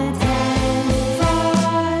my time for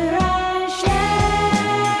a share.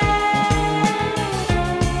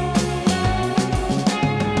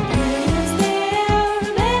 You still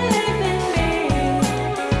believe in me.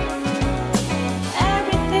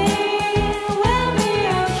 Everything will be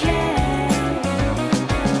okay.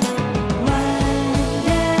 One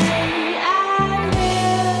day I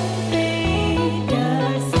will be the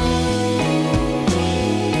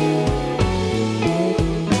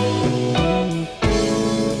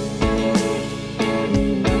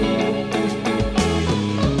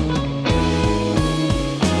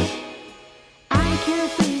I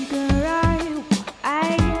can't figure out what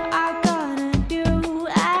I am gonna do.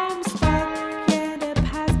 I'm stuck in the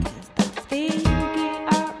past, can't stop thinking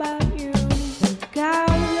about you. Got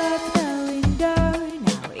what's going on,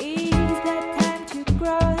 now is the time to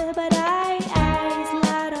grow. But I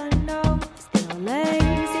don't know, still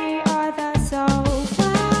lazy or the so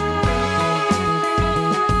far.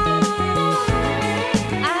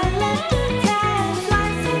 I love to dance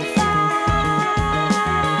like so fast.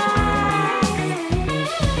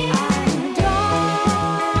 I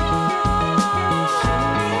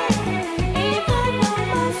don't even know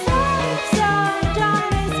myself, so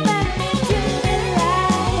don't expect me to be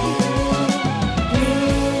like you.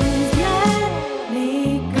 Please let me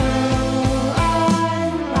go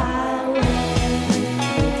on my way.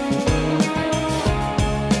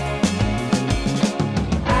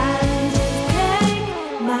 I just take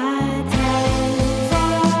my time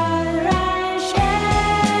for a share.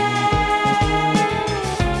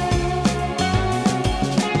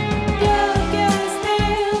 You can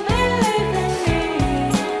still believe in me.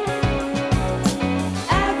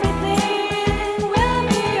 Everything will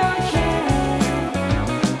be okay.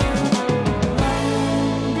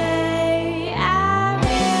 One day I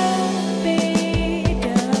will be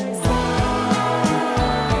the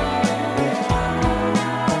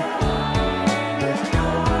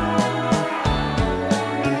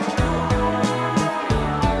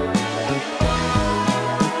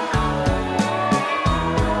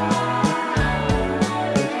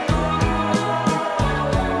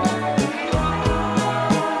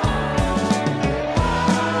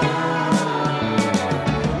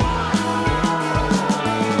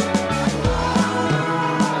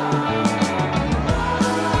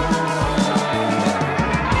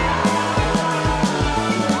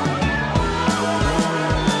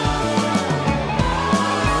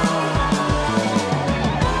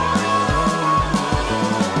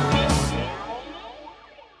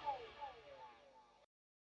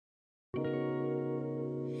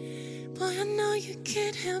Boy, I know you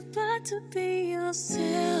can't help but to be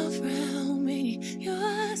yourself around me,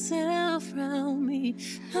 yourself around me.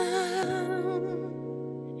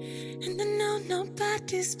 And I know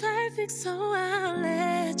nobody's perfect, so I'll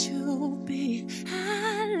let you be,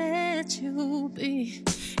 I'll let you be.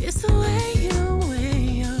 It's the way you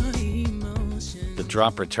weigh your emotions. The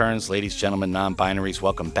drop returns, ladies, gentlemen, non-binaries.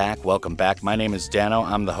 Welcome back. Welcome back. My name is Dano.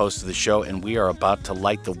 I'm the host of the show, and we are about to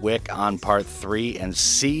light the wick on part 3 and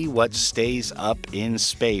see what stays up in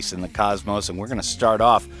space in the cosmos. And we're going to start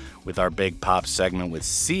off with our big pop segment with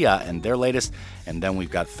Sia and their latest, and then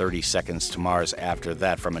we've got 30 Seconds to Mars after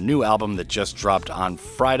that from a new album that just dropped on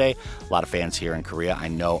Friday. A lot of fans here in Korea, I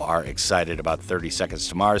know, are excited about 30 Seconds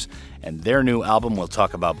to Mars and their new album. We'll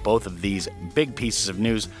talk about both of these big pieces of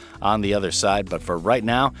news on the other side, but for right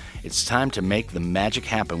now, it's time to make the magic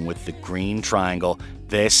happen with the green triangle.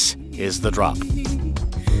 This is The Drop. We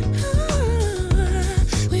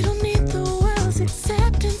don't need the world's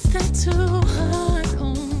acceptance, that's too hard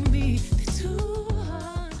on me, that's too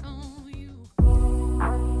hard on you.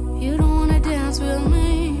 You don't wanna dance with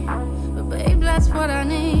me, but babe, that's what I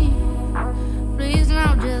need. Please,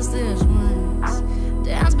 now just this once.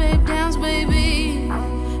 Dance, baby.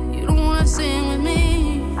 You don't wanna sing with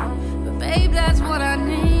me, but babe, that's what I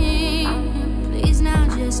need. Please, now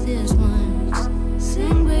just this once.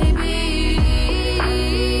 Sing, baby.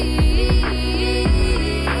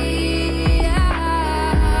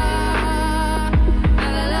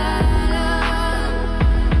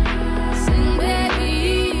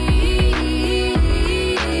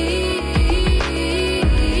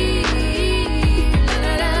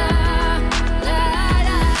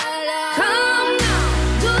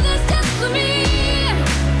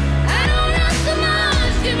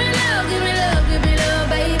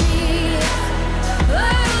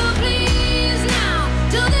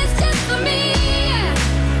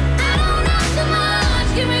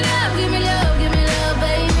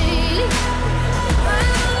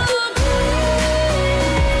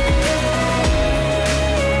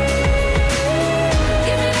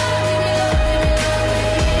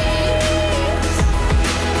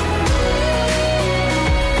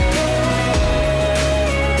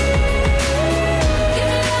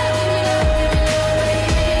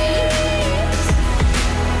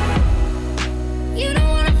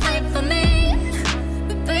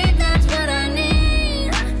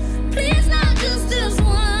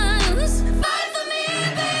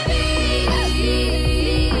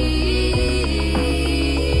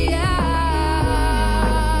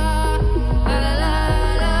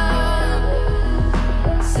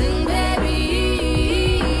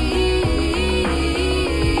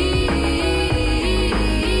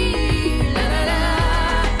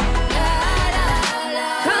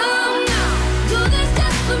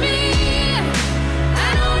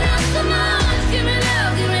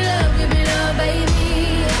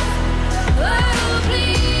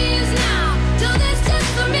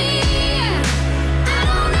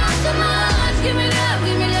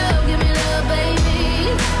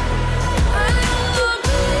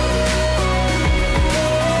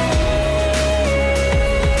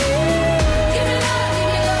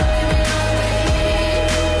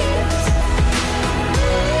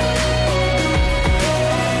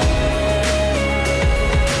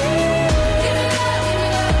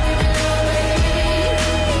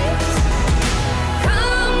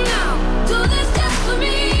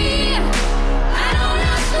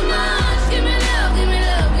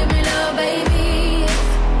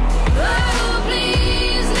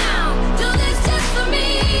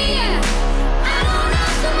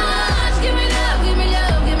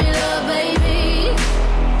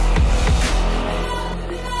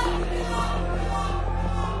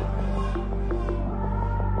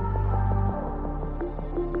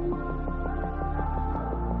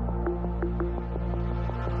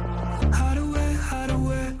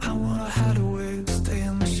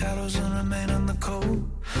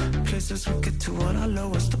 get to one of our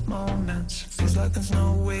lowest of moments. Feels like there's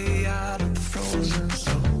no way out of the frozen.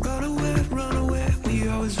 So run away, we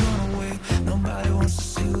always run away. Nobody wants to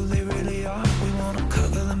see who they really are. We wanna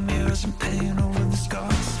cover the mirrors and paint over the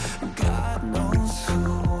scars. God knows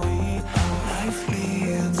who we are. Life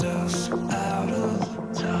leads us out of the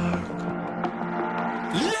dark.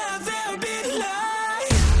 Let there be light.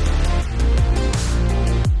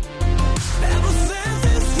 That will set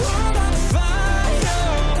this world on fire.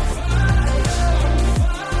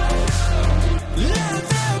 Let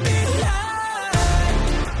there be light.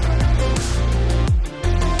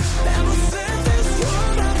 That will set this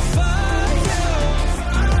world on fire.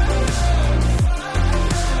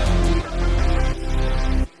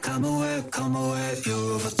 Come away,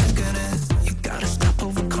 you're overthinking it. You gotta stop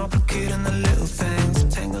overcomplicating the little things.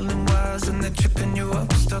 Tangling wires and they're tripping you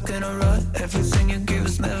up. Stuck in a rut, everything you give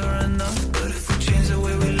is never enough. But if we change the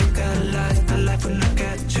way we look at life, the life we look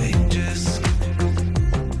at changes.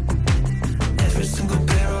 Every single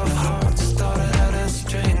pair of hearts started out as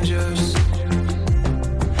strangers.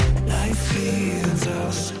 Life leads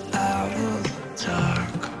us out of the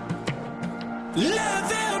dark. Let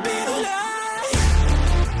there be light.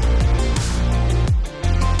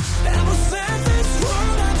 That will set this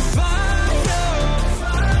world on fire.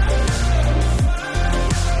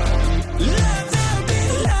 Let there be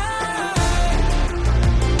light.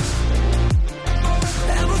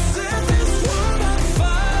 That will set this world on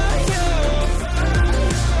fire.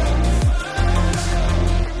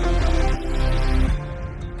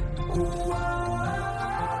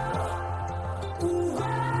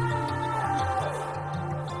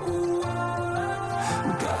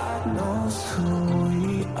 God knows who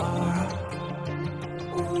we are.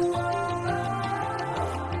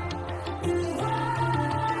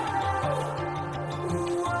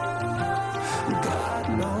 God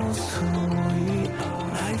knows who we are.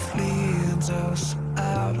 Life leads us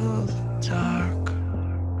out of the dark.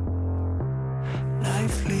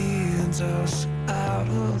 Life leads us out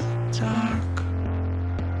of the dark.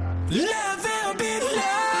 Let there be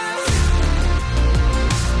light.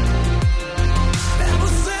 That will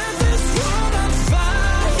set this world on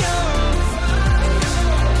fire.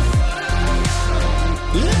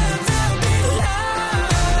 Let there be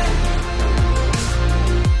light.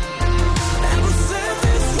 That will set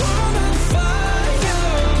this world on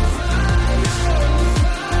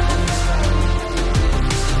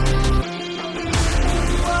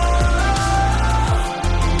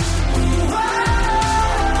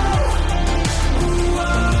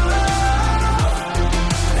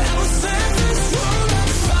That will set this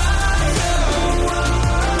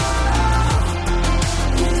world on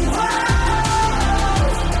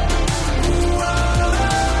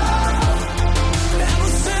That will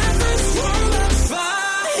set this world on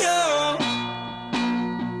fire.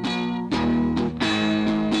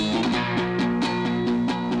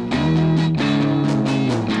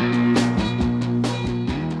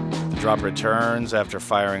 The drop returns after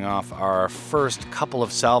firing off our first couple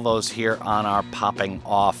of salvos here on our Popping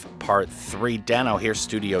Off Part 3. Dano here,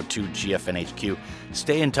 Studio 2, GFNHQ.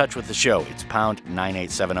 Stay in touch with the show. It's pound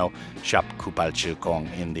 9870, shop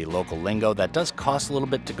Kupalchukong in the local lingo. That does cost a little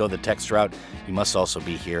bit to go the text route. You must also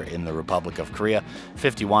be here in the Republic of Korea.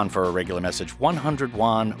 50 won for a regular message, 100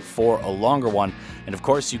 won for a longer one. And of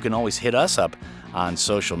course, you can always hit us up on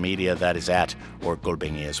social media. That is at, or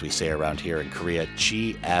Golbengi as we say around here in Korea,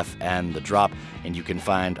 GFN The Drop. And you can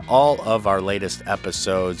find all of our latest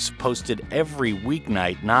episodes posted every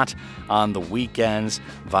weeknight, not on the weekends,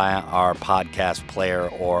 via our podcast player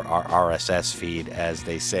or our RSS feed, as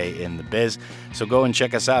they say in the biz. So go and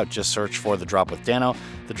check us out. Just search for The Drop with Dano,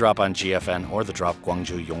 The Drop on GFN, or The Drop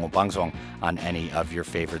Gwangju Yongo Bangsong on any of your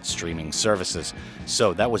favorite streaming services.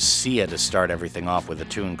 So that was Sia to start everything off with a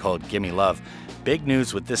tune called Gimme Love. Big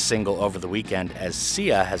news with this single over the weekend, as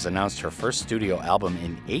Sia has announced her first studio album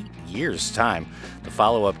in 8 years' time. The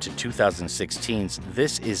follow-up to 2016's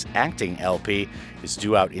This Is Acting LP is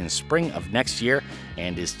due out in spring of next year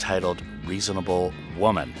and is titled Reasonable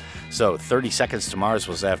Woman. So 30 Seconds to Mars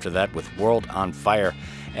was after that with World on Fire.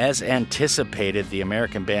 As anticipated, the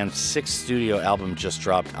American band's sixth studio album just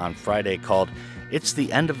dropped on Friday called It's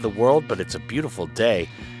the End of the World, but It's a Beautiful Day.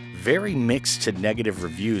 Very mixed to negative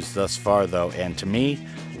reviews thus far, though, and to me,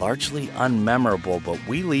 largely unmemorable, but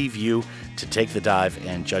we leave you to take the dive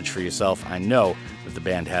and judge for yourself. I know that the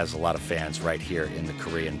band has a lot of fans right here in the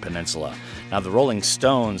Korean Peninsula. Now, the Rolling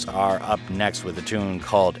Stones are up next with a tune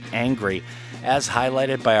called Angry, as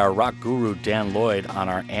highlighted by our rock guru Dan Lloyd on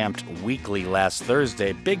our Amped Weekly last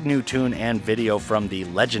Thursday. Big new tune and video from the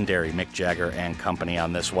legendary Mick Jagger and company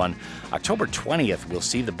on this one. October 20th, we'll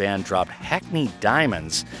see the band drop Hackney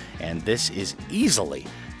Diamonds, and this is easily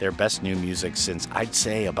their best new music since I'd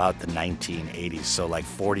say about the 1980s, so like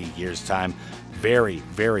 40 years' time. Very,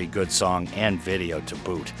 very good song and video to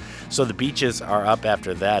boot. So the Beaches are up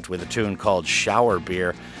after that with a tune called Shower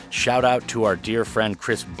Beer. Shout out to our dear friend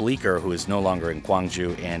Chris Bleeker, who is no longer in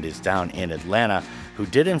Gwangju and is down in Atlanta, who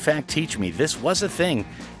did in fact teach me this was a thing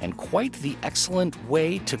and quite the excellent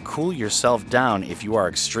way to cool yourself down if you are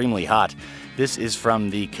extremely hot. This is from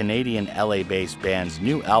the Canadian LA-based band's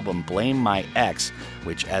new album Blame My Ex,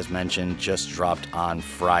 which as mentioned just dropped on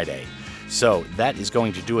Friday. So that is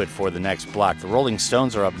going to do it for the next block. The Rolling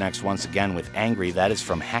Stones are up next once again with Angry. That is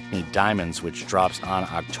from Hackney Diamonds, which drops on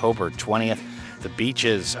October 20th. The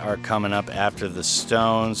Beaches are coming up after the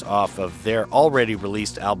Stones off of their already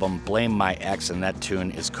released album Blame My Ex, and that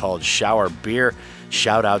tune is called Shower Beer.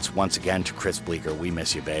 Shout outs once again to Chris Bleeker. We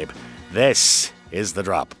miss you, babe. This is The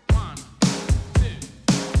Drop.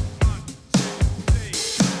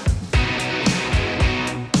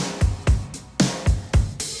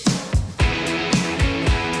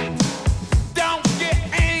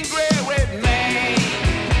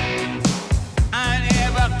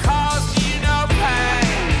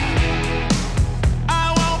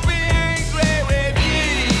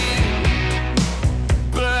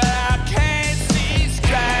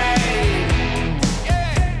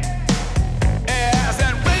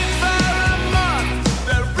 And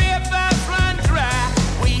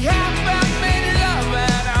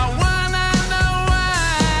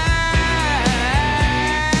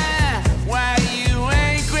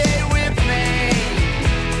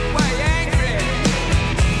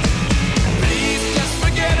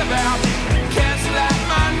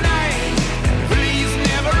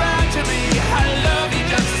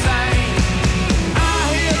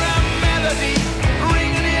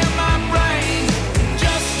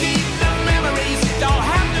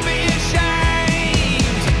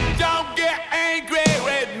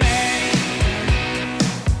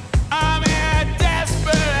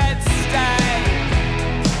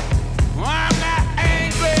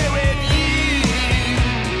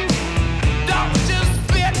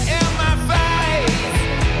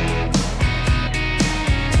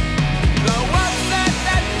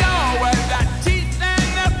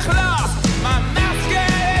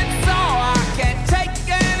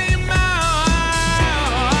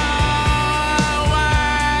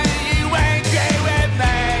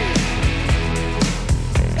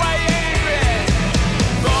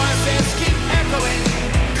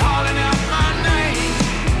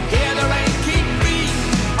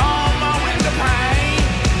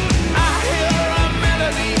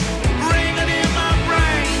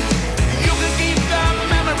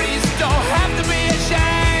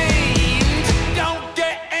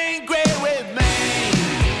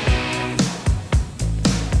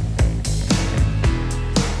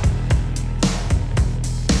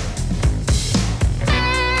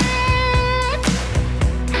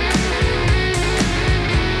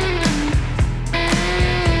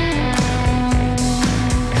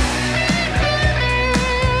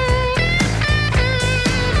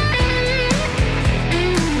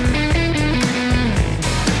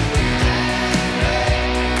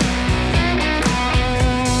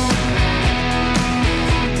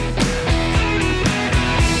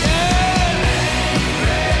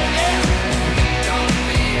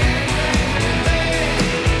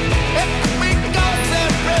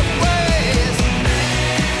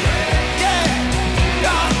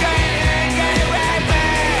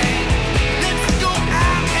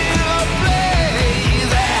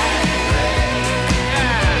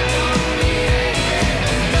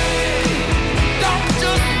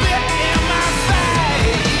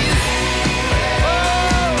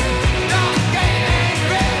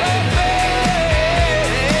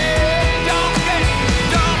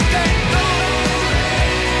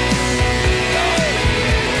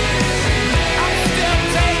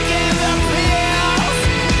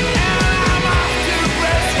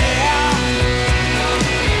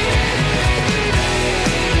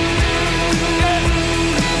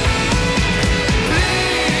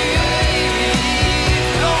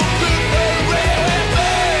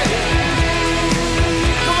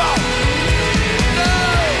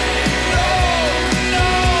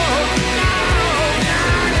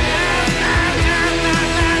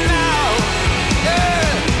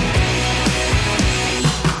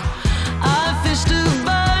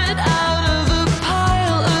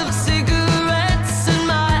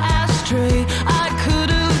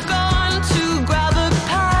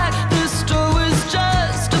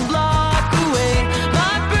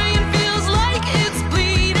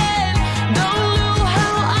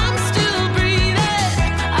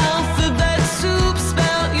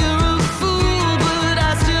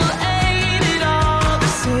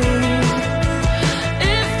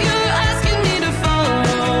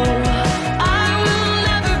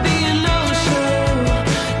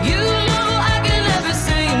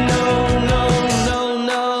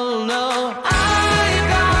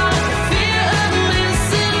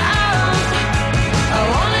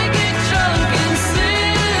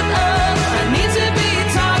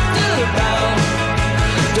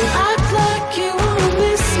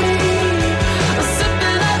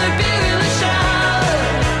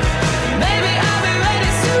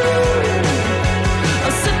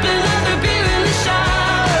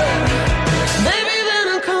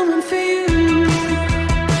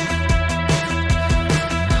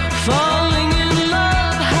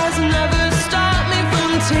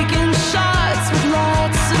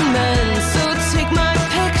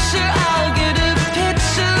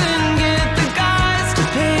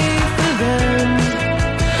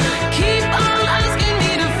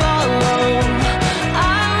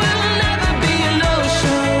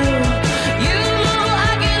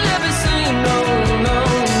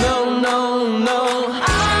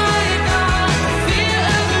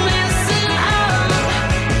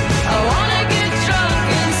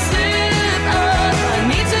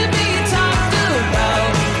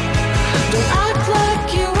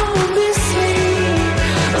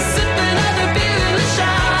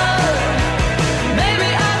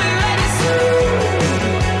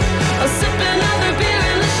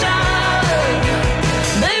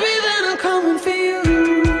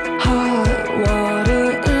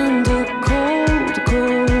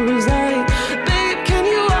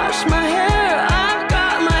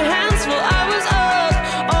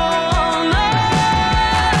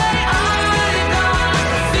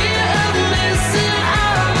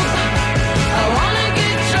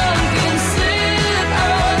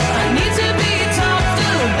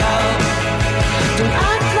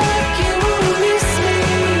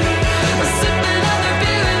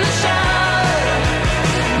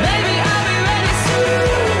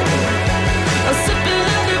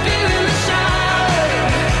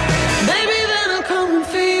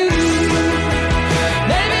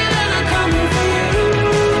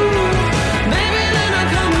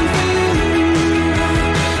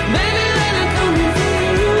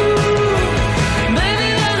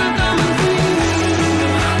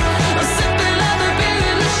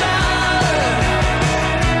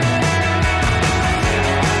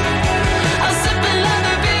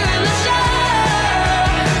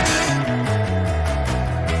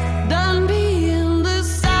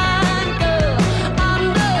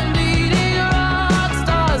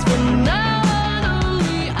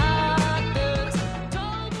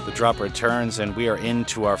Drop returns, and we are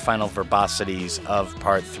into our final verbosities of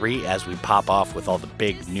part 3 as we pop off with all the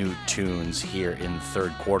big new tunes here in the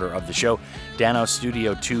third quarter of the show. Dano,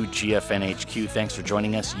 Studio 2, GFNHQ, thanks for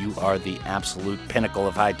joining us. You are the absolute pinnacle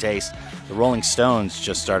of high taste. The Rolling Stones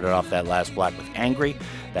just started off that last block with Angry.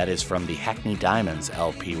 That is from the Hackney Diamonds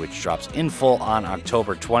LP, which drops in full on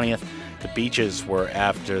October 20th. The Beaches were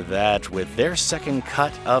after that with their second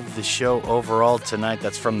cut of the show overall tonight.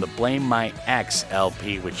 That's from the Blame My Ex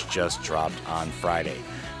LP, which just dropped on Friday.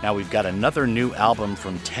 Now we've got another new album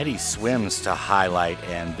from Teddy Swims to highlight,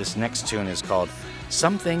 and this next tune is called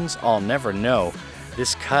Some Things I'll Never Know.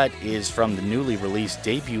 This cut is from the newly released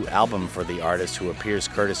debut album for the artist, who appears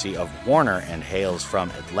courtesy of Warner and hails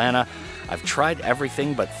from Atlanta. I've Tried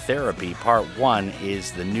Everything But Therapy Part 1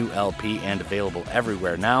 is the new LP and available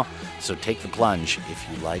everywhere now, so take the plunge if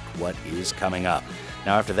you like what is coming up.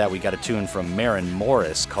 Now after that, we got a tune from Maren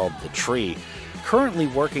Morris called The Tree. Currently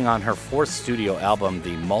working on her 4th studio album,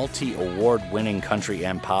 the multi-award-winning country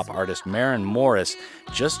and pop artist Maren Morris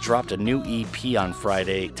just dropped a new EP on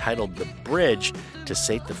Friday titled The Bridge to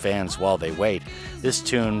sate the fans while they wait. This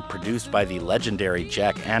tune, produced by the legendary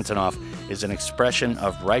Jack Antonoff, is an expression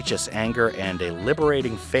of righteous anger and a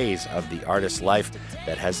liberating phase of the artist's life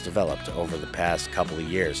that has developed over the past couple of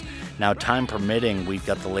years. Now, time permitting, we've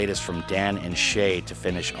got the latest from Dan and Shay to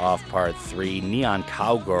finish off part 3. Neon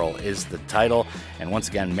Cowgirl is the title, and once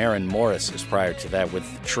again, Maren Morris is prior to that with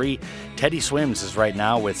The Tree. Teddy Swims is right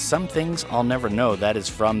now with Some Things I'll Never Know. That is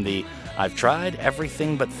from the I've Tried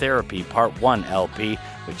Everything But Therapy Part 1 LP,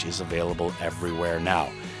 which is available everywhere now.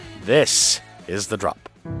 This is The Drop.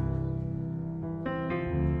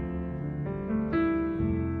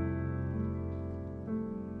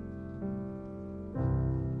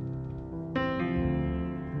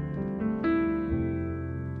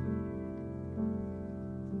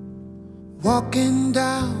 Walking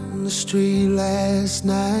down the street last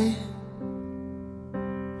night,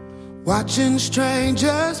 watching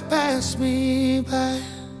strangers pass me by.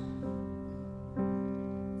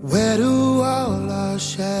 Where do all our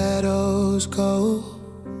shadows go?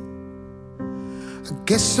 I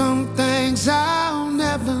guess some things I'll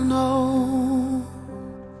never know.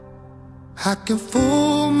 I can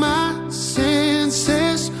fool my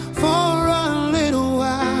senses for a little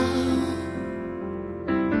while,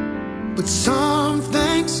 but some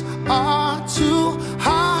things are too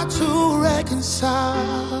hard to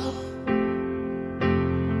reconcile.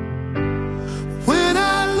 When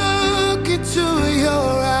I look into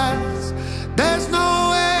your eyes, there's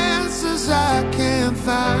no answers I can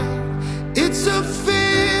find. It's a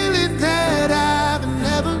feeling that I've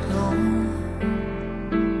never known.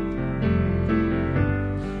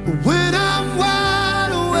 When I'm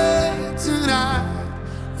wide awake tonight,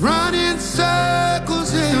 running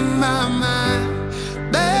circles in my mind,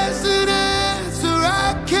 there's an answer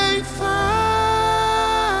I can't find.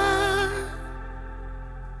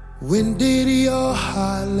 When did your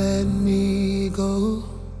heart let me go?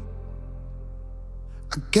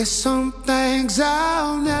 I guess some things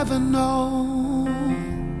I'll never know.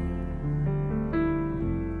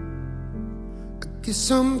 I guess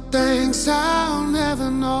some things I'll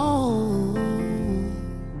never know.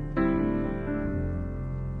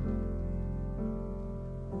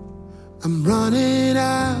 I'm running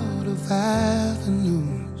out of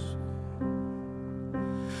avenues,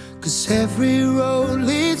 'cause every road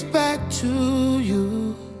leads back to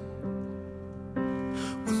you.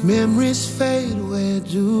 When memories fade, where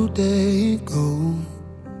do they go?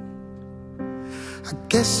 I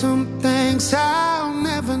guess some things I'll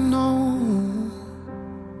never know.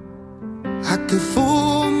 I could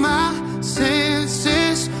fool my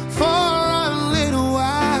senses for a little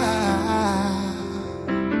while,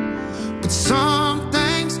 but some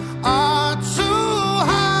things are too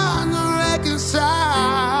hard to reconcile.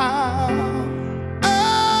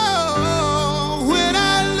 Oh, when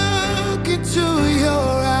I look into your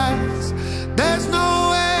eyes, there's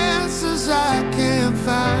no answers I can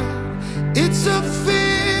find. It's a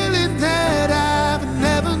feeling that I've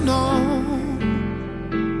never known.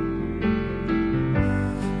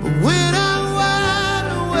 But when I'm wide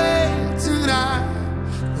awake tonight,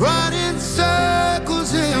 running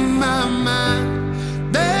circles in my mind,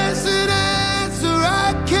 there's an answer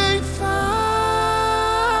I can't find.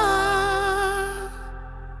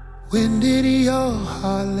 When did your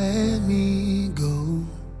heart let me go?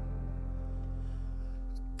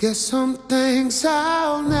 Guess some things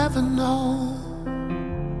I'll never know.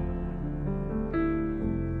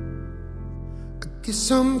 I guess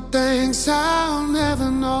some things I'll never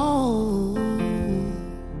know.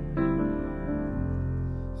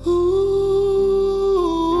 Ooh.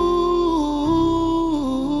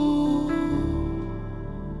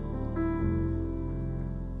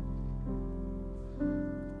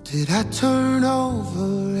 turn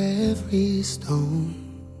over every stone.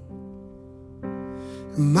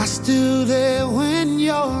 Am I still there when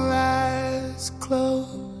your eyes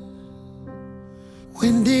close?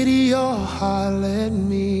 When did your heart let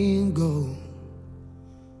me go?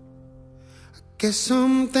 I guess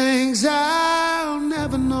some things I'll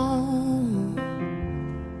never know.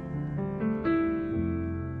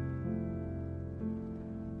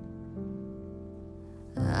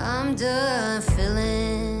 I'm done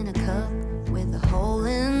filling a cup with a hole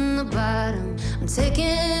in the bottom. I'm taking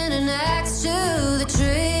an axe to the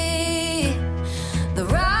tree. The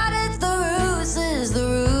rot at the roots is the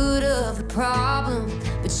root of the problem,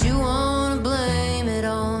 but you wanna blame it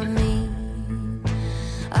on me.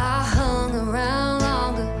 I hung around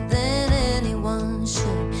longer than anyone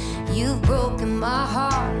should. You've broken my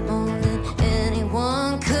heart more than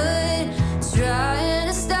anyone could. Trying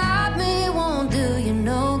to stop me won't do you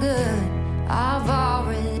no good. I've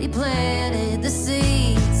already planted the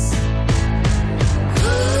seeds.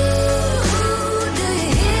 Ooh, do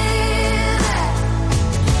you hear that?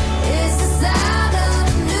 It's the sound of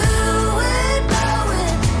a new wind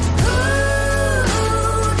blowing. Ooh,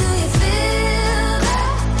 do you feel that?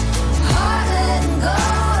 Heart letting go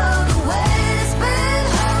of the weight it's been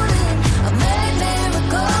holding. I've made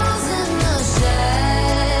miracles in the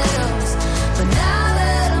shadows, but now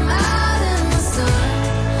that I'm out in the sun,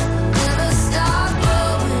 I'll never stop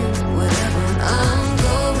growing wherever I'm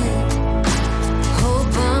going.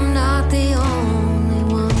 Hope I'm not the only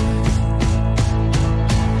one.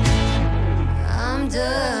 I'm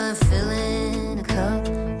done filling a cup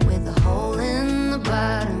with a hole in the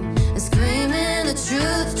bottom and screaming the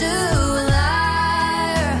truth to a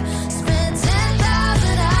liar. Spent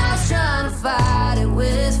 10,000 hours trying to fight it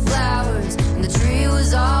with flowers, and the tree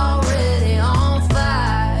was already on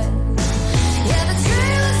fire. Yeah, the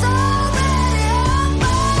tree was already on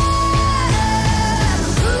fire.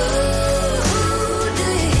 Ooh, do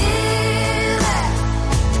you hear that?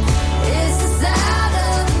 It's the sound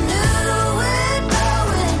of a new wind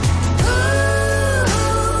blowing. Ooh,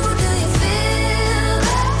 do you feel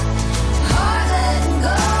that? Heart letting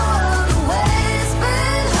go of the weight it's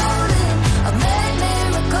been holding. I've made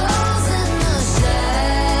miracles in the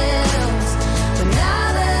shadows, but now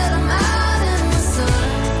that I'm out in the sun,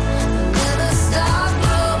 I'll never stop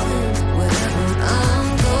growing wherever I'm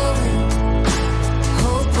going.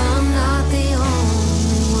 Hope I'm not the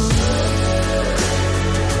only one.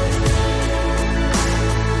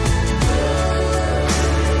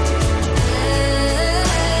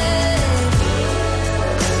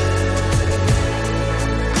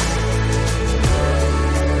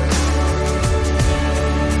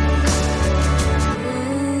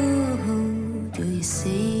 Ooh, do you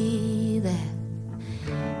see that?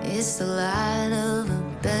 It's the light of a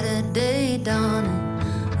better day dawning.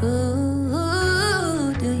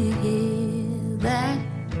 Ooh, do you hear that?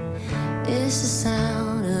 It's the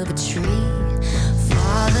sound of a tree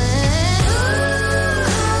falling. Ooh,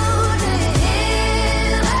 do you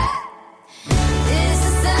hear that? It's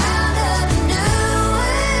the sound of a new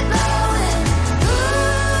wind blowing.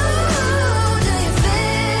 Ooh, do you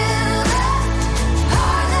feel that?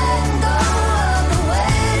 Heart letting go of the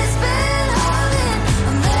weight it's been holding.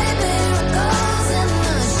 I made miracles in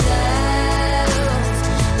the shadows,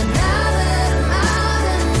 but now that I'm out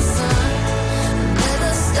in the sun, I'll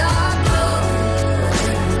never stop growing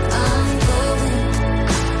wherever I'm going.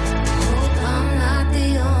 Hope I'm not the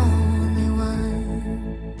only one.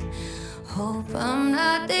 Hope I'm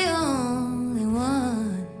not the only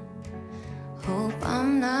one. Hope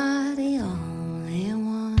I'm not the only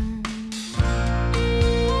one.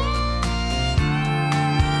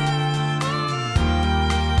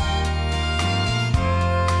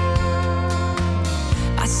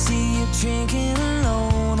 I see you drinking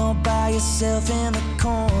alone all by yourself in the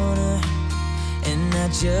corner, and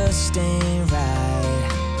that just ain't right.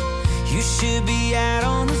 You should be out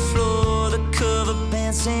on the floor, the cover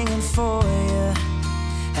band singing for you,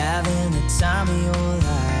 having the time of your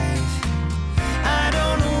life. I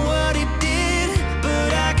don't know what he did,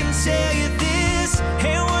 but I can tell you this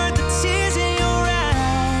ain't worth the tears in your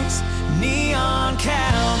eyes. Neon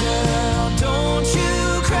cowgirl, don't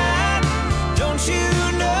you cry, don't you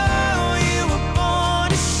know you were born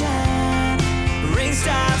to shine? Rain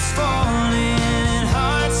stops falling and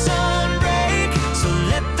hearts unbreak, so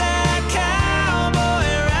let that cowboy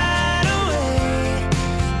ride away.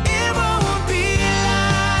 It won't be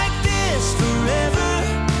like this forever.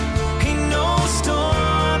 Ain't no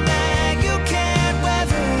storm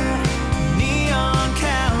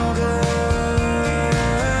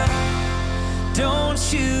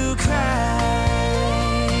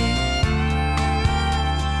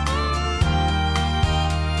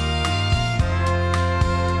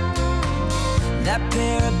That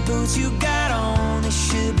pair of boots you got on, they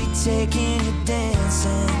should be taking you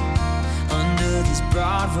dancing under these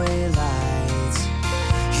Broadway lights.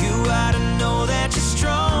 You ought to know that you're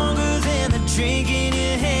stronger than the drink in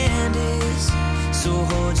your hand is. So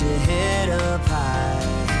hold your head up high.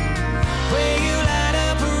 Where you light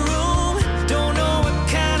up a room, don't know what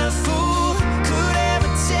kind of fool could ever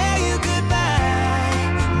tell you goodbye.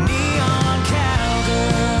 Neon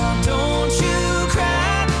cowgirl, don't you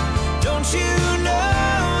cry, don't you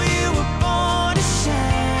know you were born to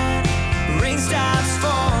shine. Rain stops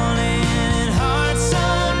falling and hearts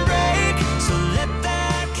unbreak, so let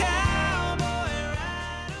that cowboy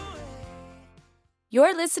ride away.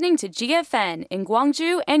 You're listening to GFN in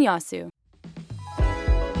Gwangju and Yeosu.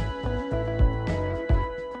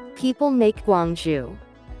 People make Gwangju.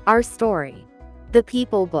 Our story. The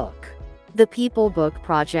People Book. The People Book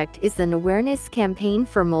Project is an awareness campaign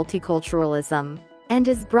for multiculturalism and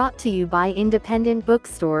is brought to you by independent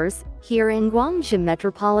bookstores here in Gwangju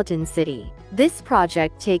Metropolitan City. This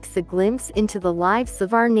project takes a glimpse into the lives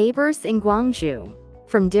of our neighbors in Gwangju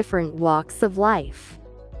from different walks of life.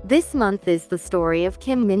 This month is the story of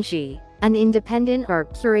Kim Min-ji, an independent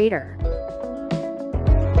art curator.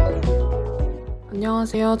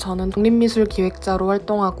 안녕하세요. 저는 독립미술기획자로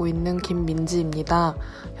활동하고 있는 김민지입니다.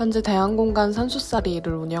 현재 대한공간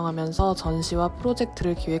산수사리를 운영하면서 전시와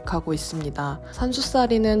프로젝트를 기획하고 있습니다.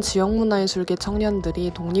 산수사리는 지역문화예술계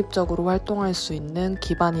청년들이 독립적으로 활동할 수 있는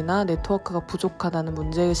기반이나 네트워크가 부족하다는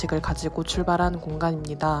문제의식을 가지고 출발한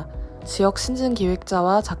공간입니다. 지역 신진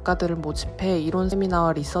기획자와 작가들을 모집해 이론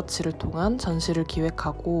세미나와 리서치를 통한 전시를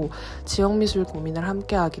기획하고 지역미술 고민을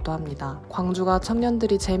함께하기도 합니다. 광주가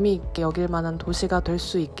청년들이 재미있게 여길 만한 도시가 될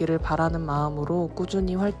수 있기를 바라는 마음으로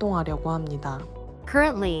꾸준히 활동하려고 합니다.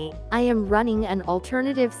 Currently, I am running an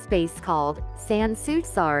alternative space called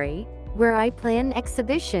Sansusari, where I plan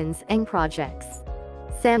exhibitions and projects.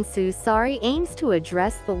 Sansusari aims to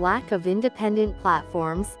address the lack of independent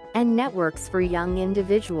platforms and networks for young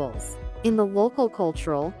individuals in the local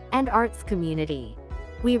cultural and arts community.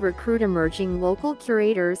 We recruit emerging local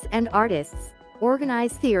curators and artists,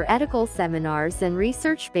 organize theoretical seminars and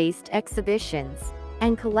research-based exhibitions,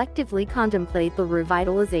 and collectively contemplate the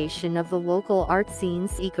revitalization of the local art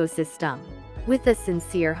scene's ecosystem, with a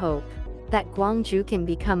sincere hope that Gwangju can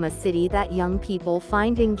become a city that young people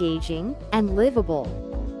find engaging and livable.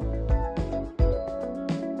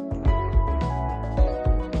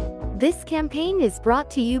 This campaign is brought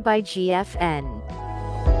to you by GFN.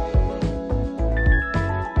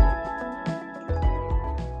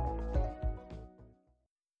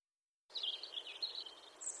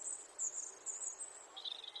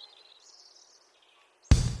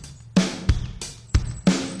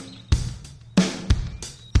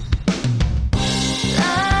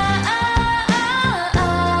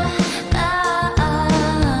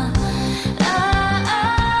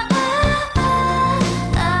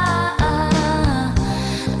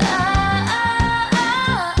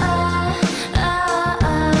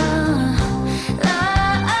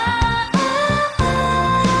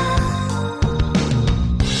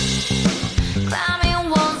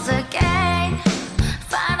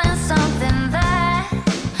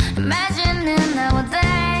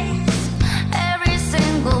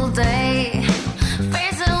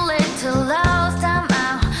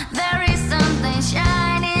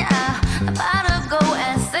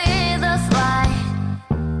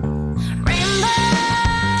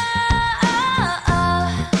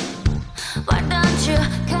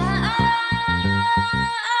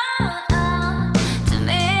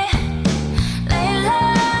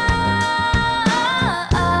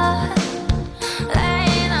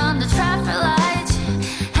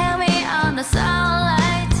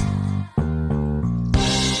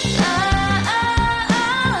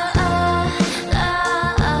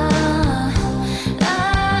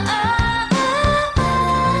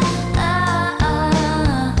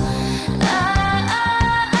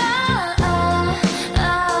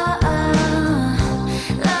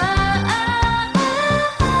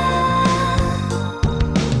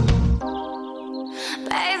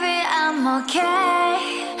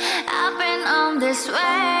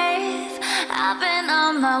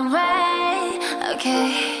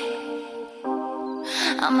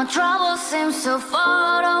 My troubles seem so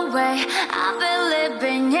far away. I've been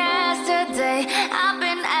living yesterday. I've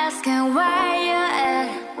been asking where you're at.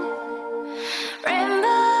 Rainbow,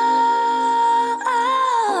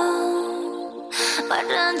 why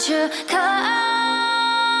don't you come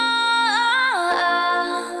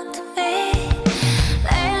to me?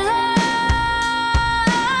 Layla,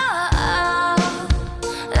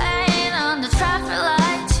 laying on the traffic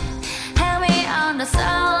light. Hand me on the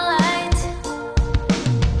sunlight.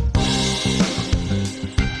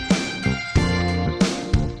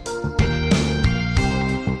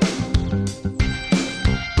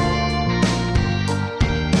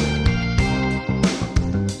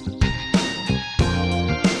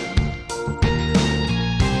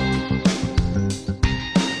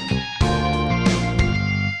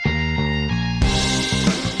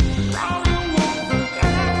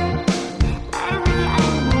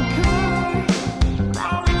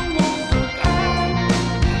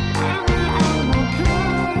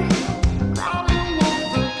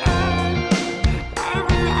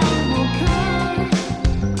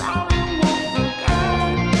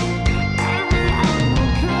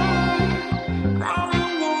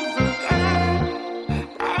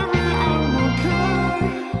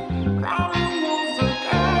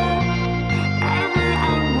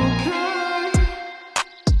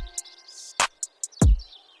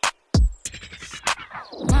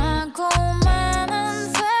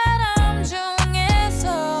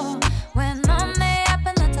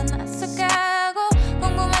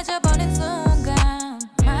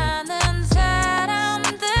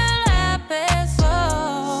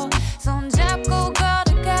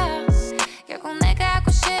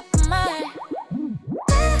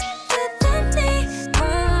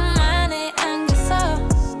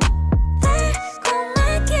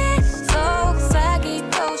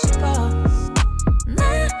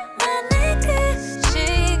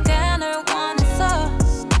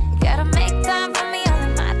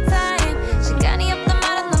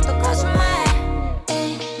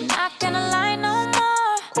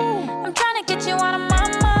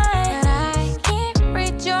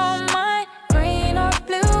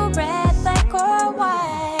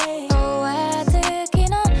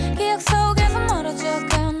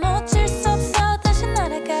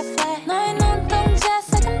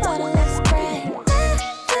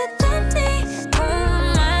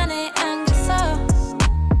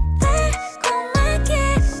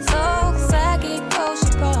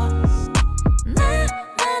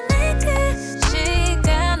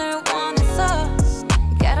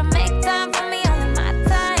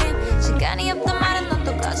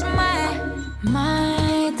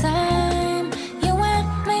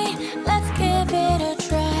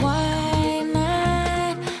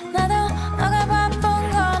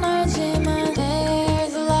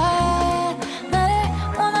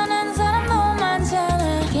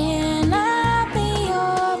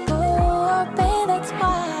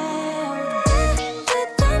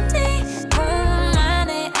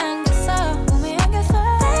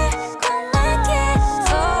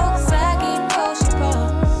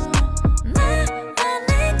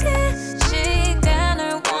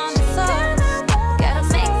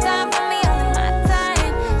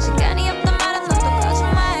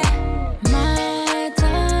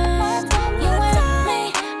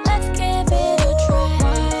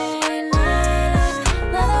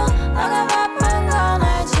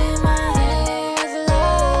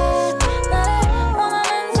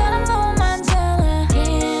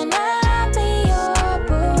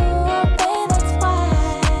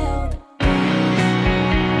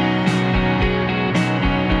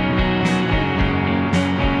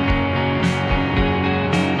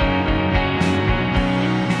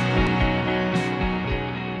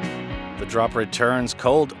 drop returns,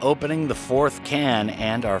 cold opening the fourth can,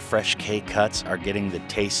 and our fresh K-Cuts are getting the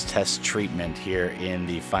taste test treatment here in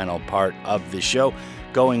the final part of the show,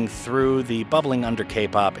 going through the bubbling under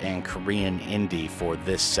K-pop and Korean indie for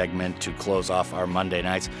this segment to close off our Monday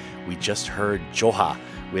nights. We just heard JOHA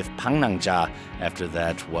with Pangnangja. After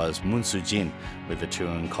that was Moon Sujin with a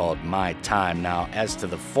tune called My Time. Now, as to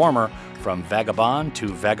the former, from Vagabon to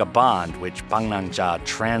Vagabond, which Pangnangja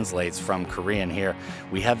translates from Korean here,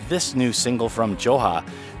 we have this new single from JOHA.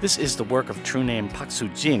 This is the work of true name Park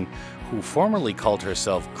Soo-jin, who formerly called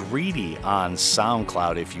herself Greedy on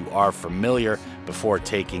SoundCloud, if you are familiar, before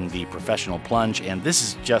taking the professional plunge, and this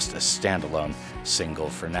is just a standalone single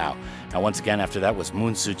for now. Now, once again, after that was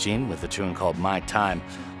Moon Sujin with a tune called My Time.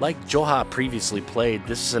 Like JOHA previously played,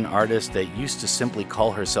 this is an artist that used to simply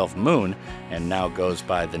call herself Moon and now goes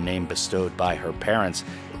by the name bestowed by her parents.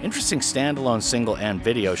 Interesting standalone single and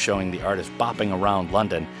video showing the artist bopping around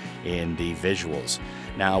London in the visuals.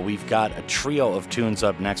 Now, we've got a trio of tunes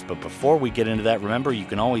up next, but before we get into that, remember, you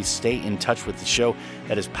can always stay in touch with the show.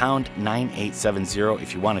 That is pound 9870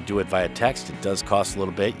 if you want to do it via text. It does cost a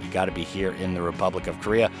little bit. You got to be here in the Republic of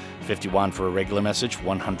Korea. 50 won for a regular message,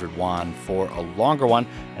 100 won for a longer one,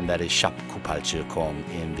 and that is shap kupalchikong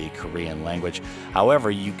in the Korean language.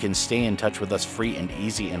 However, you can stay in touch with us free and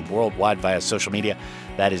easy and worldwide via social media.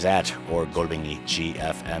 That is at or golbingi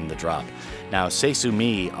GFN The Drop. Now,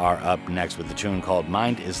 Seisumi are up next with the tune called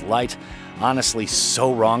Mind is Light. Honestly,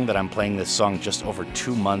 so wrong that I'm playing this song just over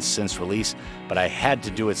 2 months since release, but I had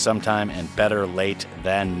to do it sometime, and better late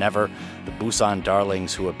than never. The Busan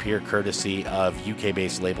Darlings, who appear courtesy of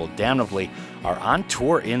UK-based label Damnably, are on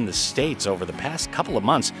tour in the States over the past couple of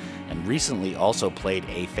months, and recently also played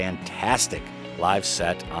a fantastic live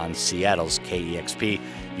set on Seattle's KEXP.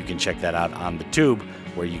 You can check that out on the Tube,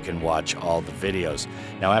 where you can watch all the videos.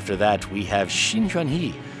 Now, after that, we have Shin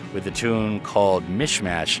Hyeon-hui with a tune called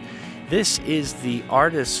MISHMASH. This is the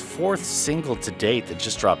artist's fourth single to date that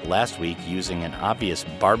just dropped last week, using an obvious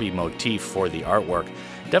Barbie motif for the artwork,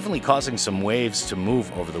 definitely causing some waves to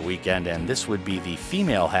move over the weekend, and this would be the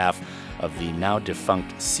female half of the now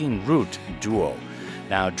defunct Sin Root duo.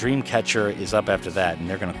 Now, Dreamcatcher is up after that, and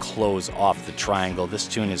they're going to close off the triangle. This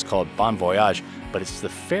tune is called Bon Voyage, but it's the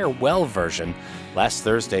farewell version. Last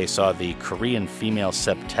Thursday saw the Korean female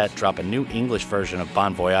septet drop a new English version of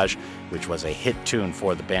Bon Voyage, which was a hit tune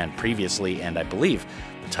for the band previously, and I believe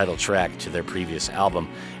the title track to their previous album.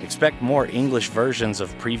 Expect more English versions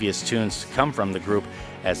of previous tunes to come from the group,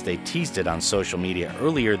 as they teased it on social media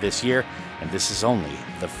earlier this year, and this is only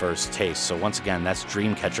the first taste. So once again, that's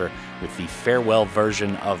Dreamcatcher with the farewell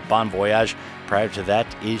version of Bon Voyage. Prior to that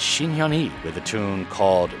is Shin Hyeon-hui with a tune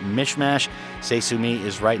called MISHMASH. Seisumi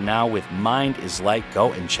is right now with Mind is Light.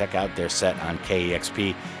 Go and check out their set on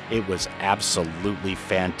KEXP. It was absolutely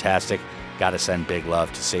fantastic. Gotta send big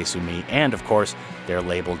love to Seisumi and, of course, their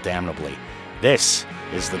label Damnably. This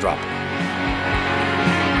is The Drop.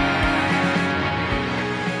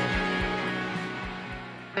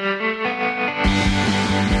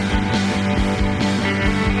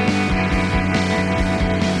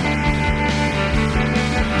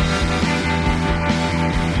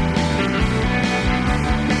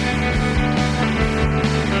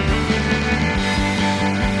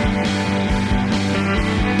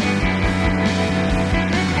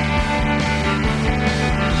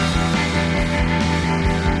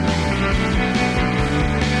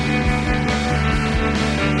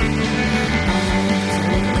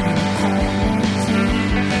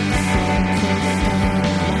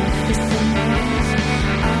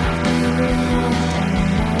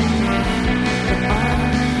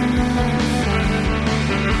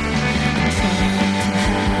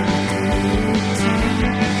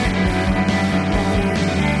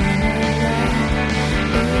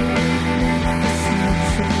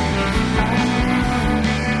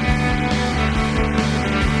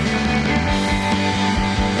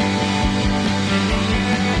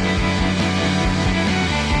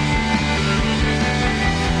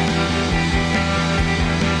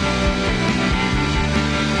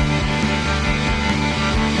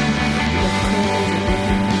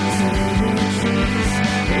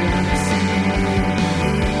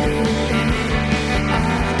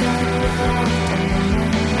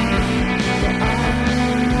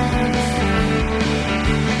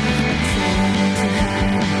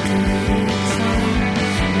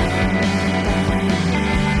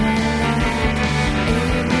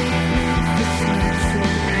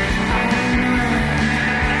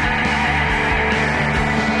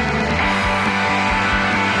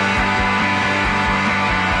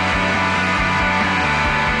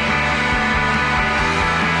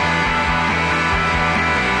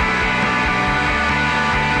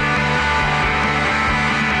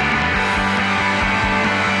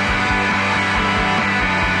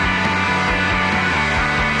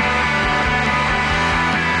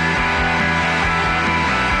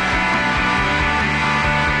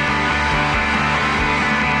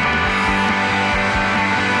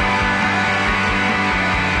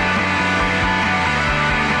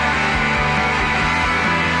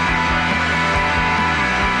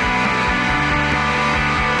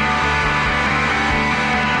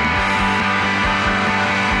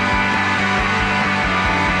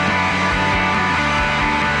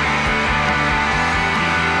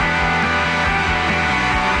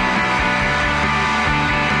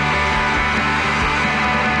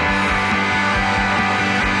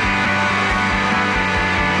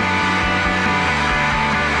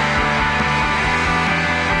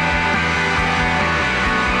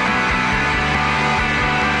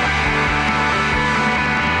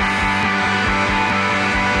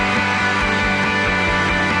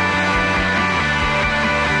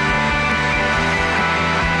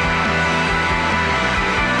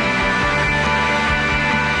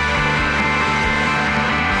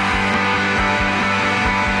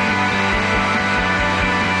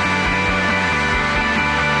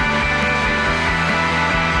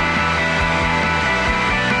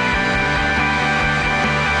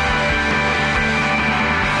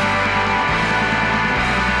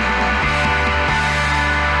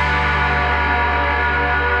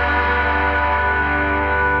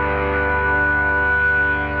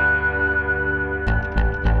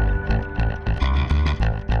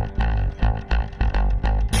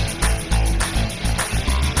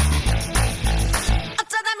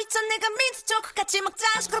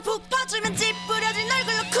 장식으로 푹 퍼주면 찌푸려진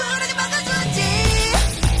얼굴로 쿨하게 먹어주지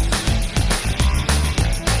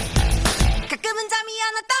가끔은 잠이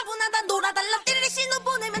안 와 따분하다 놀아달라 띠리리 신호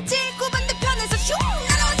보내면 지구 반대편에서 슝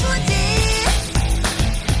날아와 주었지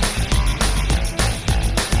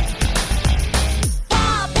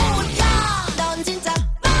바보야 넌 진짜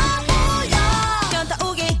바보야 연타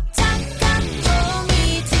오기 잠깐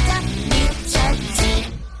놈이 진짜 미쳤지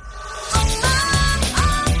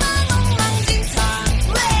엉망진창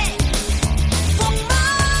왜 폭망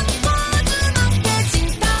꼬주먹게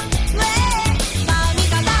진다 왜 마음이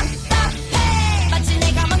다 답답해 마치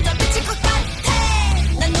내가 먼저 미칠 것 같아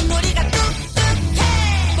난 눈물이가 뚝뚝해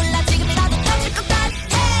몰라 지금이라도 터질 것 같아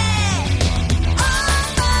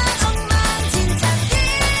엉망진창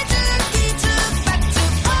뒤죽뒤죽 박죽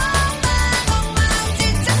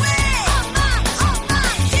엉망진창 왜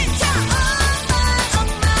엉망진창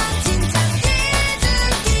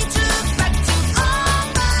뒤죽뒤죽 박죽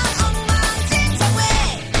엉망진창 왜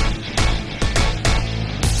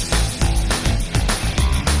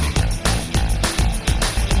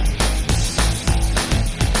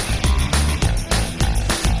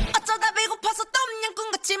어쩌다 배고파서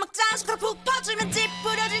똠양꿍같이 막 장식으로 푹 퍼주면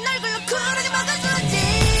찌푸려진 얼굴로 쿨하게 먹어주지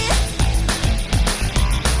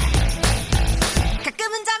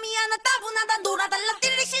가끔은 잠이 안 와 따분하다 놀아달라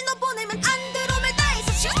띠리리 신호 보내면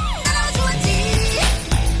안드로메다에서 슝 날아와 주었지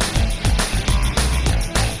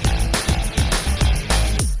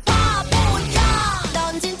바보야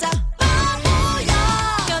넌 진짜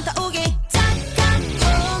바보야 연타 오기 잠깐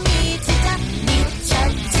놈이 진짜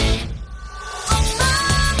미쳤지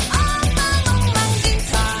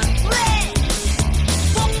엉망진창 왜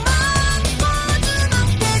폭망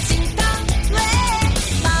꼬주먹게 진다 왜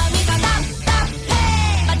마음이 다 답답해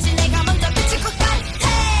마치 내가 먼저 미칠 것 같아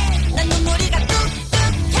난 눈물이가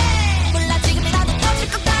뚝뚝해 몰라 지금이라도 터질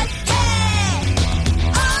것 같아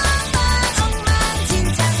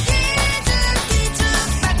엉망진창 뒤죽뒤죽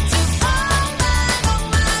박죽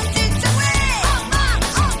엉망진창 왜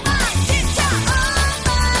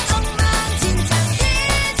엉망진창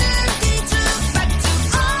뒤죽뒤죽 박죽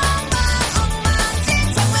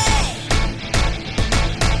엉망진창 왜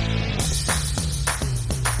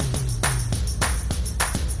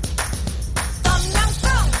덤양꿍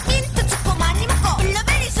민트 초코 많이 먹고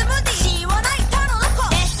블루베리 스무디 시원하게 털어놓고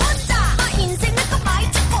내 혼자 인생 내 거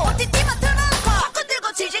많이 찍고 OTT만 틀어놓고 팝콘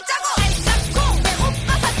들고 질질 짜고 콩 내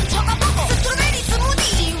오빠 사진 쳐다보고 스트로베리 스무디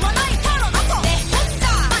시원하게 털어놓고 내 혼자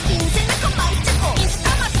인생 내 거 많이 찍고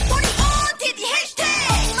인스타만 스토리 OTT 해시태그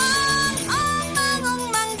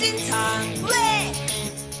엉망진창 왜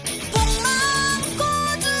폭망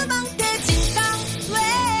꼬주먹게 진다 왜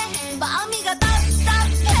마음이가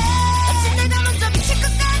답답해 마치 내가 먼저 미칠 것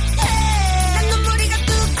같아 난 눈물이가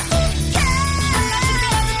뚝뚝해 몰라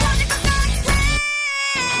지금이라도 터질 것 같아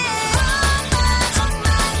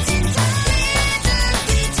엉망진창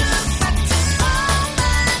뒤죽뒤죽 박죽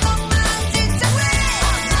엉망진창 왜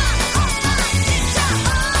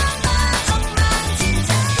엉망진창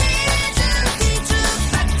뒤죽뒤죽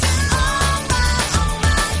박죽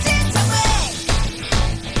엉망진창 왜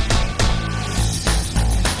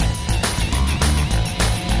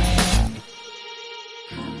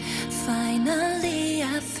Finally,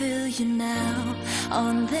 I feel you now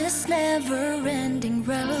on this never-ending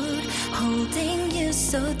road, holding you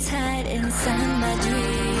so tight inside my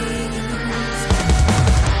dreams.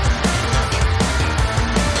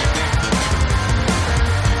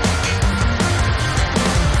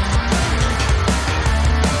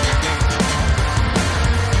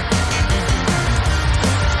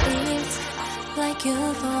 It's like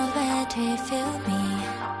you've already felt me.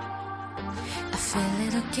 I feel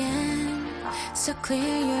it again, so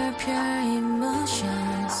clear, pure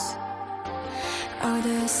emotions. All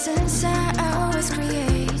the sense I always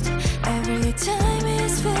create, every time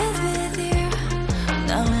it's filled with you.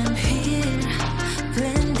 Now I'm here,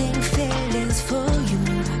 blending feelings for you.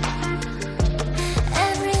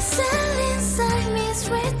 Every cell inside me is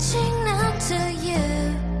reaching out to you.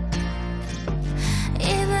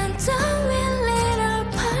 Even though we're little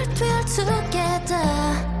apart, we're together.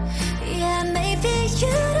 Yeah, maybe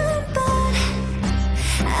you don't, but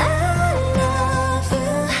I love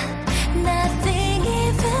you. Nothing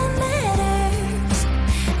even matters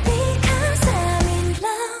because I'm in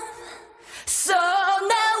love.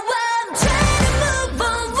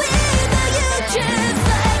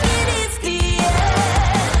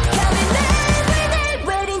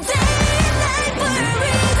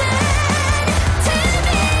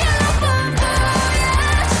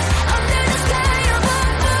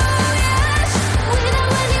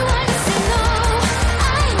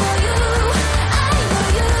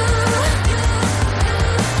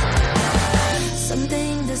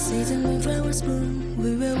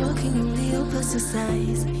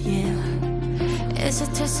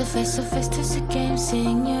 So face to the game,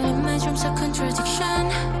 seeing you in my dreams, a contradiction.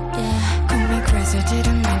 Yeah. Call me crazy,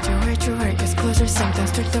 didn't mean to hurt. Disclosure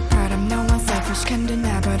symptoms took the part. I'm no one selfish, can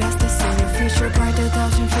deny, but as the city future bright, the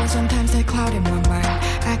thousand feels sometimes they cloud in my mind.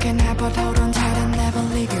 I can have but hold on tight and never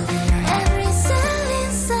leave you behind. Every cell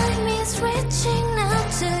inside me is reaching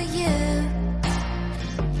out to you.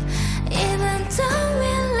 Even though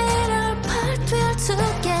we're little apart, we're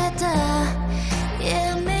together.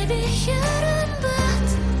 Yeah, maybe you don't,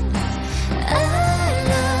 but I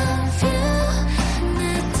love you.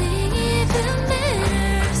 Nothing even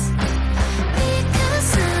matters because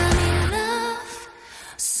I'm in love.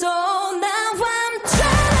 So now I'm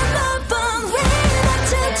trying to move on without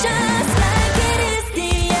you, just like it is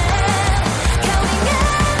the end. Counting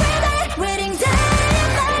every day, waiting day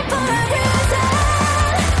and night for a reason.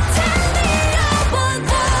 Tell me I won't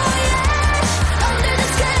voyage under the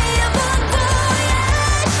sky. I won't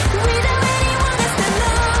voyage without anyone else to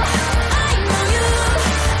know. I know you,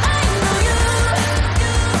 I know you.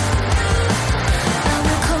 I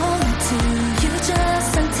will call to you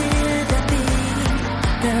just until the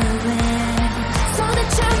bitter end, so that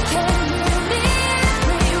you can meet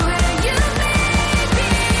me where you may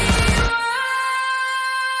be.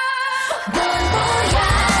 Bon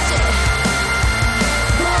voyage,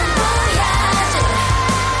 bon voyage.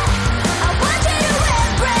 I want you to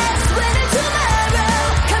embrace winter tomorrow,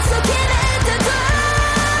 'cause looking at the door.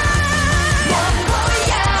 Bon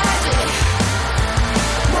voyage,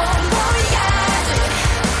 bon voyage.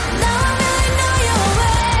 Now I really know your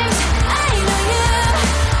ways. I know you,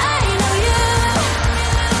 I know you.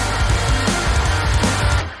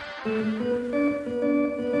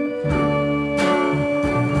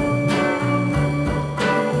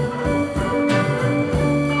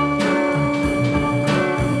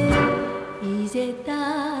 이제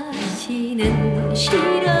다시는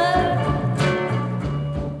싫어.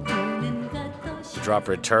 Drop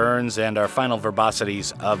returns and our final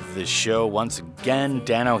verbosities of the show. Once again,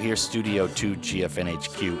 Dano here, Studio 2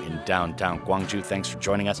 GFNHQ in downtown Gwangju. Thanks for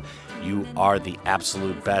joining us. You are the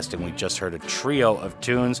absolute best, and we just heard a trio of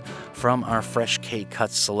tunes from our Fresh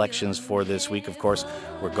K-Cuts selections for this week. Of course,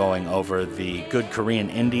 we're going over the good Korean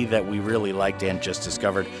indie that we really liked and just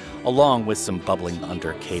discovered, along with some bubbling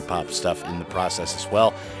under K-pop stuff in the process as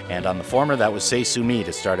well. And on the former, that was Say Sumi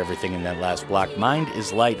to start everything in that last block. Mind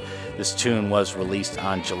is Light. This tune was released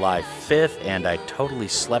on July 5th, and I totally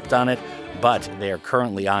slept on it, but they are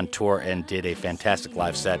currently on tour and did a fantastic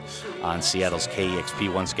live set on Seattle's KEXP.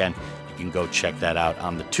 Once again, you can go check that out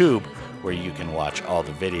on the Tube, where you can watch all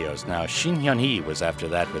the videos. Now, Shin Hyeon-hui was after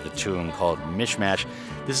that with a tune called MISHMASH.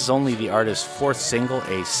 This is only the artist's fourth single,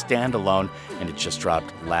 a standalone, and it just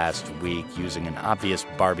dropped last week using an obvious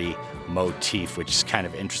Barbie motif, which is kind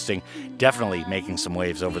of interesting. Definitely making some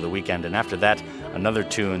waves over the weekend. And after that, another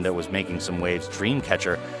tune that was making some waves,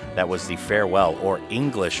 Dreamcatcher. That was the farewell or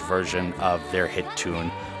English version of their hit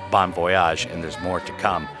tune, Bon Voyage, and there's more to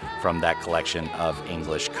come from that collection of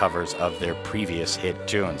English covers of their previous hit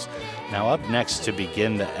tunes. Now up next to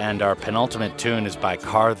begin the end, our penultimate tune is by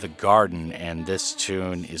Car the Garden, and this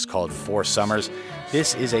tune is called 4 Summers.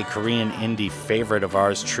 This is a Korean indie favorite of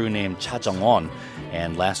ours, true name Cha Jung-won,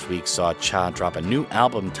 and last week saw Cha drop a new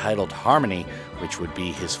album titled Harmony, which would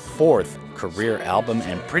be his 4th career album,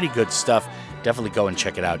 and pretty good stuff. Definitely go and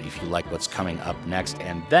check it out if you like what's coming up next.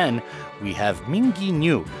 And then we have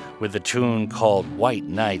Mingginyu with a tune called White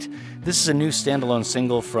Night. This is a new standalone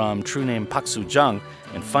single from true name Park Soo-jung.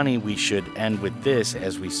 And funny we should end with this,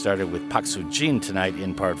 as we started with Park Soo-jin tonight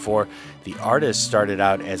in part 4. The artist started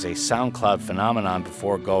out as a SoundCloud phenomenon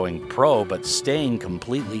before going pro, but staying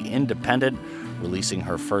completely independent, releasing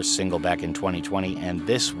her first single back in 2020, and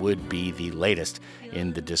this would be the latest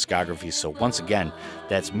in the discography. So once again,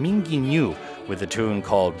 that's Mingginyu with a tune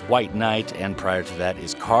called White Night, and prior to that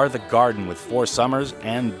is Car the Garden with 4 Summers,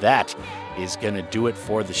 and that is going to do it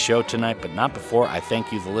for the show tonight, but not before I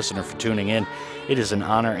thank you, the listener, for tuning in. It is an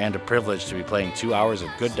honor and a privilege to be playing 2 hours of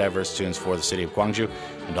good, diverse tunes for the city of Gwangju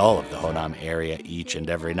and all of the Honam area each and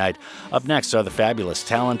every night. Up next are the fabulous,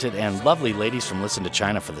 talented, and lovely ladies from Listen to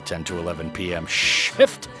China for the 10 to 11 p.m.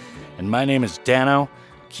 shift. And my name is Dano.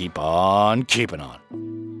 Keep on keeping on.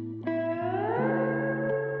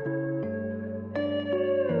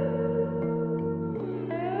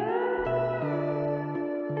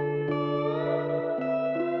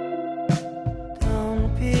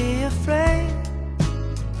 Don't be afraid.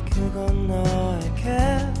 그건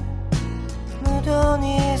너에게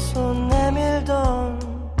무던히 손 내밀던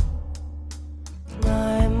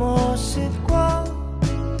나의 모습과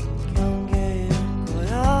경계일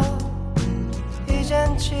거야.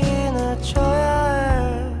 이젠 지나쳐야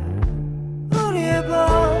해.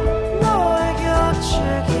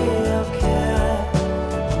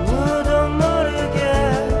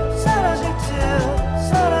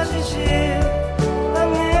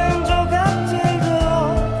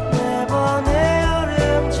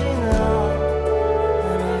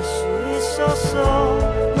 있었어.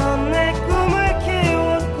 넌 내 꿈을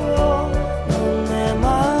키웠고 넌 내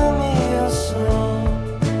마음이었어.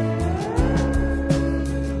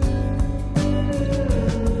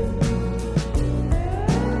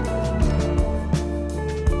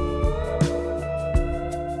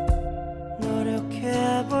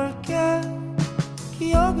 노력해볼게.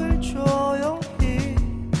 기억을 조용히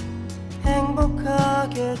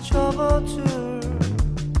행복하게 접어둘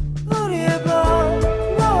우리의 밤.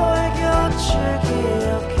 너의 곁을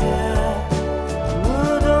기억해.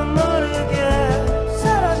 아무도 모르게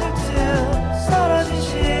사라질 듯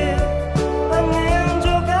사라지지 않는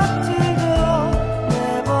조각들도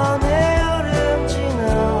매번의 여름 지나.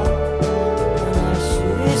 난 알 수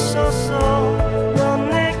있었어. 넌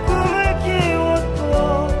내 꿈을 키웠고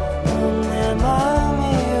넌 내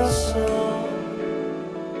마음이었어.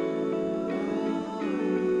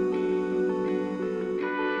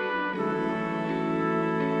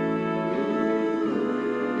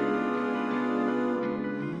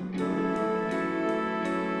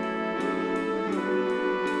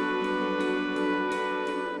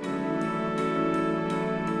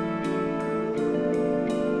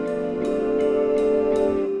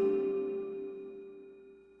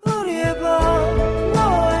 우리의 밤.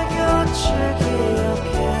 너의 곁을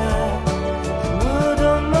기억해. 아무도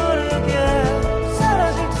모르게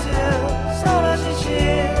사라질 듯 사라지지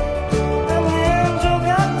않는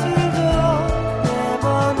조각들도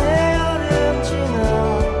매번의 여름 지나.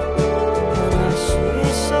 난 알 수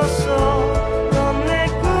있었어. 넌 내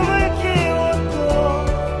꿈을 키웠고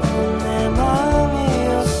넌 내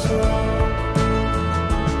마음이었어.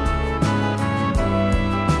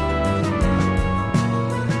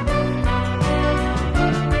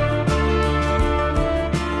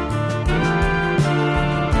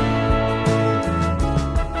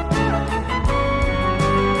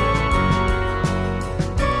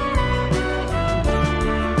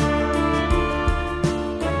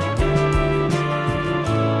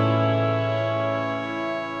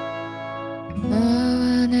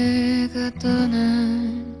 너와 내가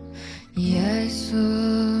떠난 이해할 수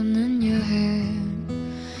없는 여행.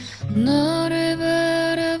 너를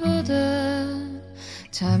바라보다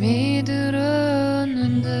잠이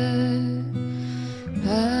들었는데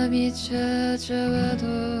밤이 찾아와도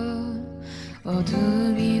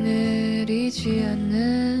어둠이 내리지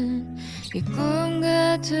않는 이 꿈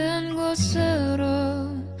같은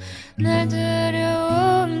곳으로 날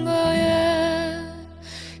데려온 거야.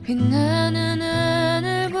 빛나는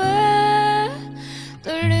하늘과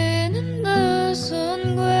떨리는 두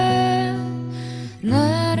손과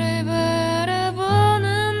나를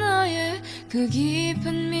바라보는 너의 그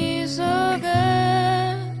깊은 미소가.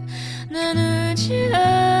 난 울지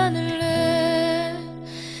않을래.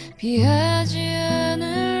 피하지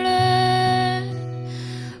않을래.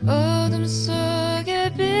 어둠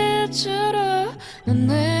속의 빛으로 넌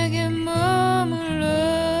내게 머물러.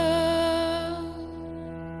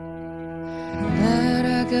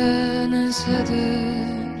 날아가는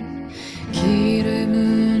새들, 길을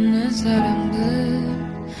묻는 사람들,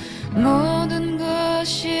 모든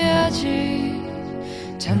것이 아직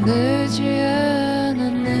잠들지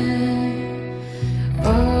않았네.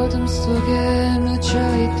 어둠 속에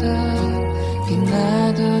묻혀있던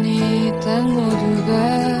빛나던 이 땅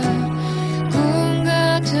모두가 꿈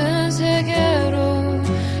같은 세계로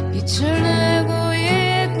빛을 내고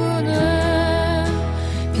있구나.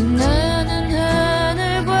 빛나는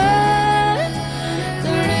하늘과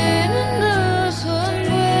떨리는 두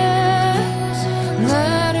손과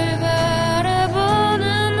나를 바라보는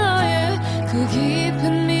너의 그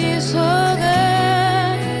깊은 미소가.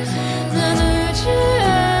 난 울지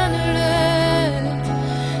않을래.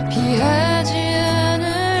 피하지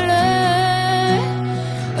않을래.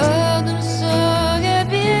 어둠 속의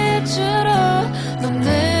빛으로 넌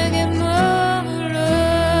내게 머물러.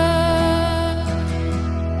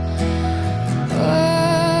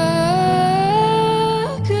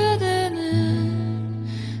 그대는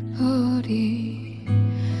우리,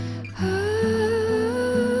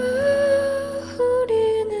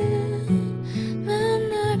 우리는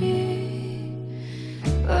만나리.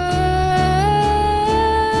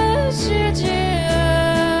 지지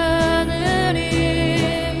않으리.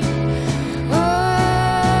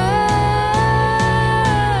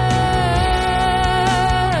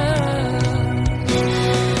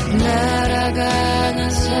 날아가는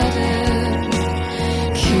새들,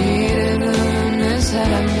 길을 묻는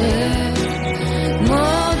사람들,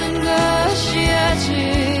 모든 것이 아직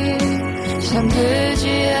잠들지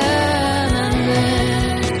않아.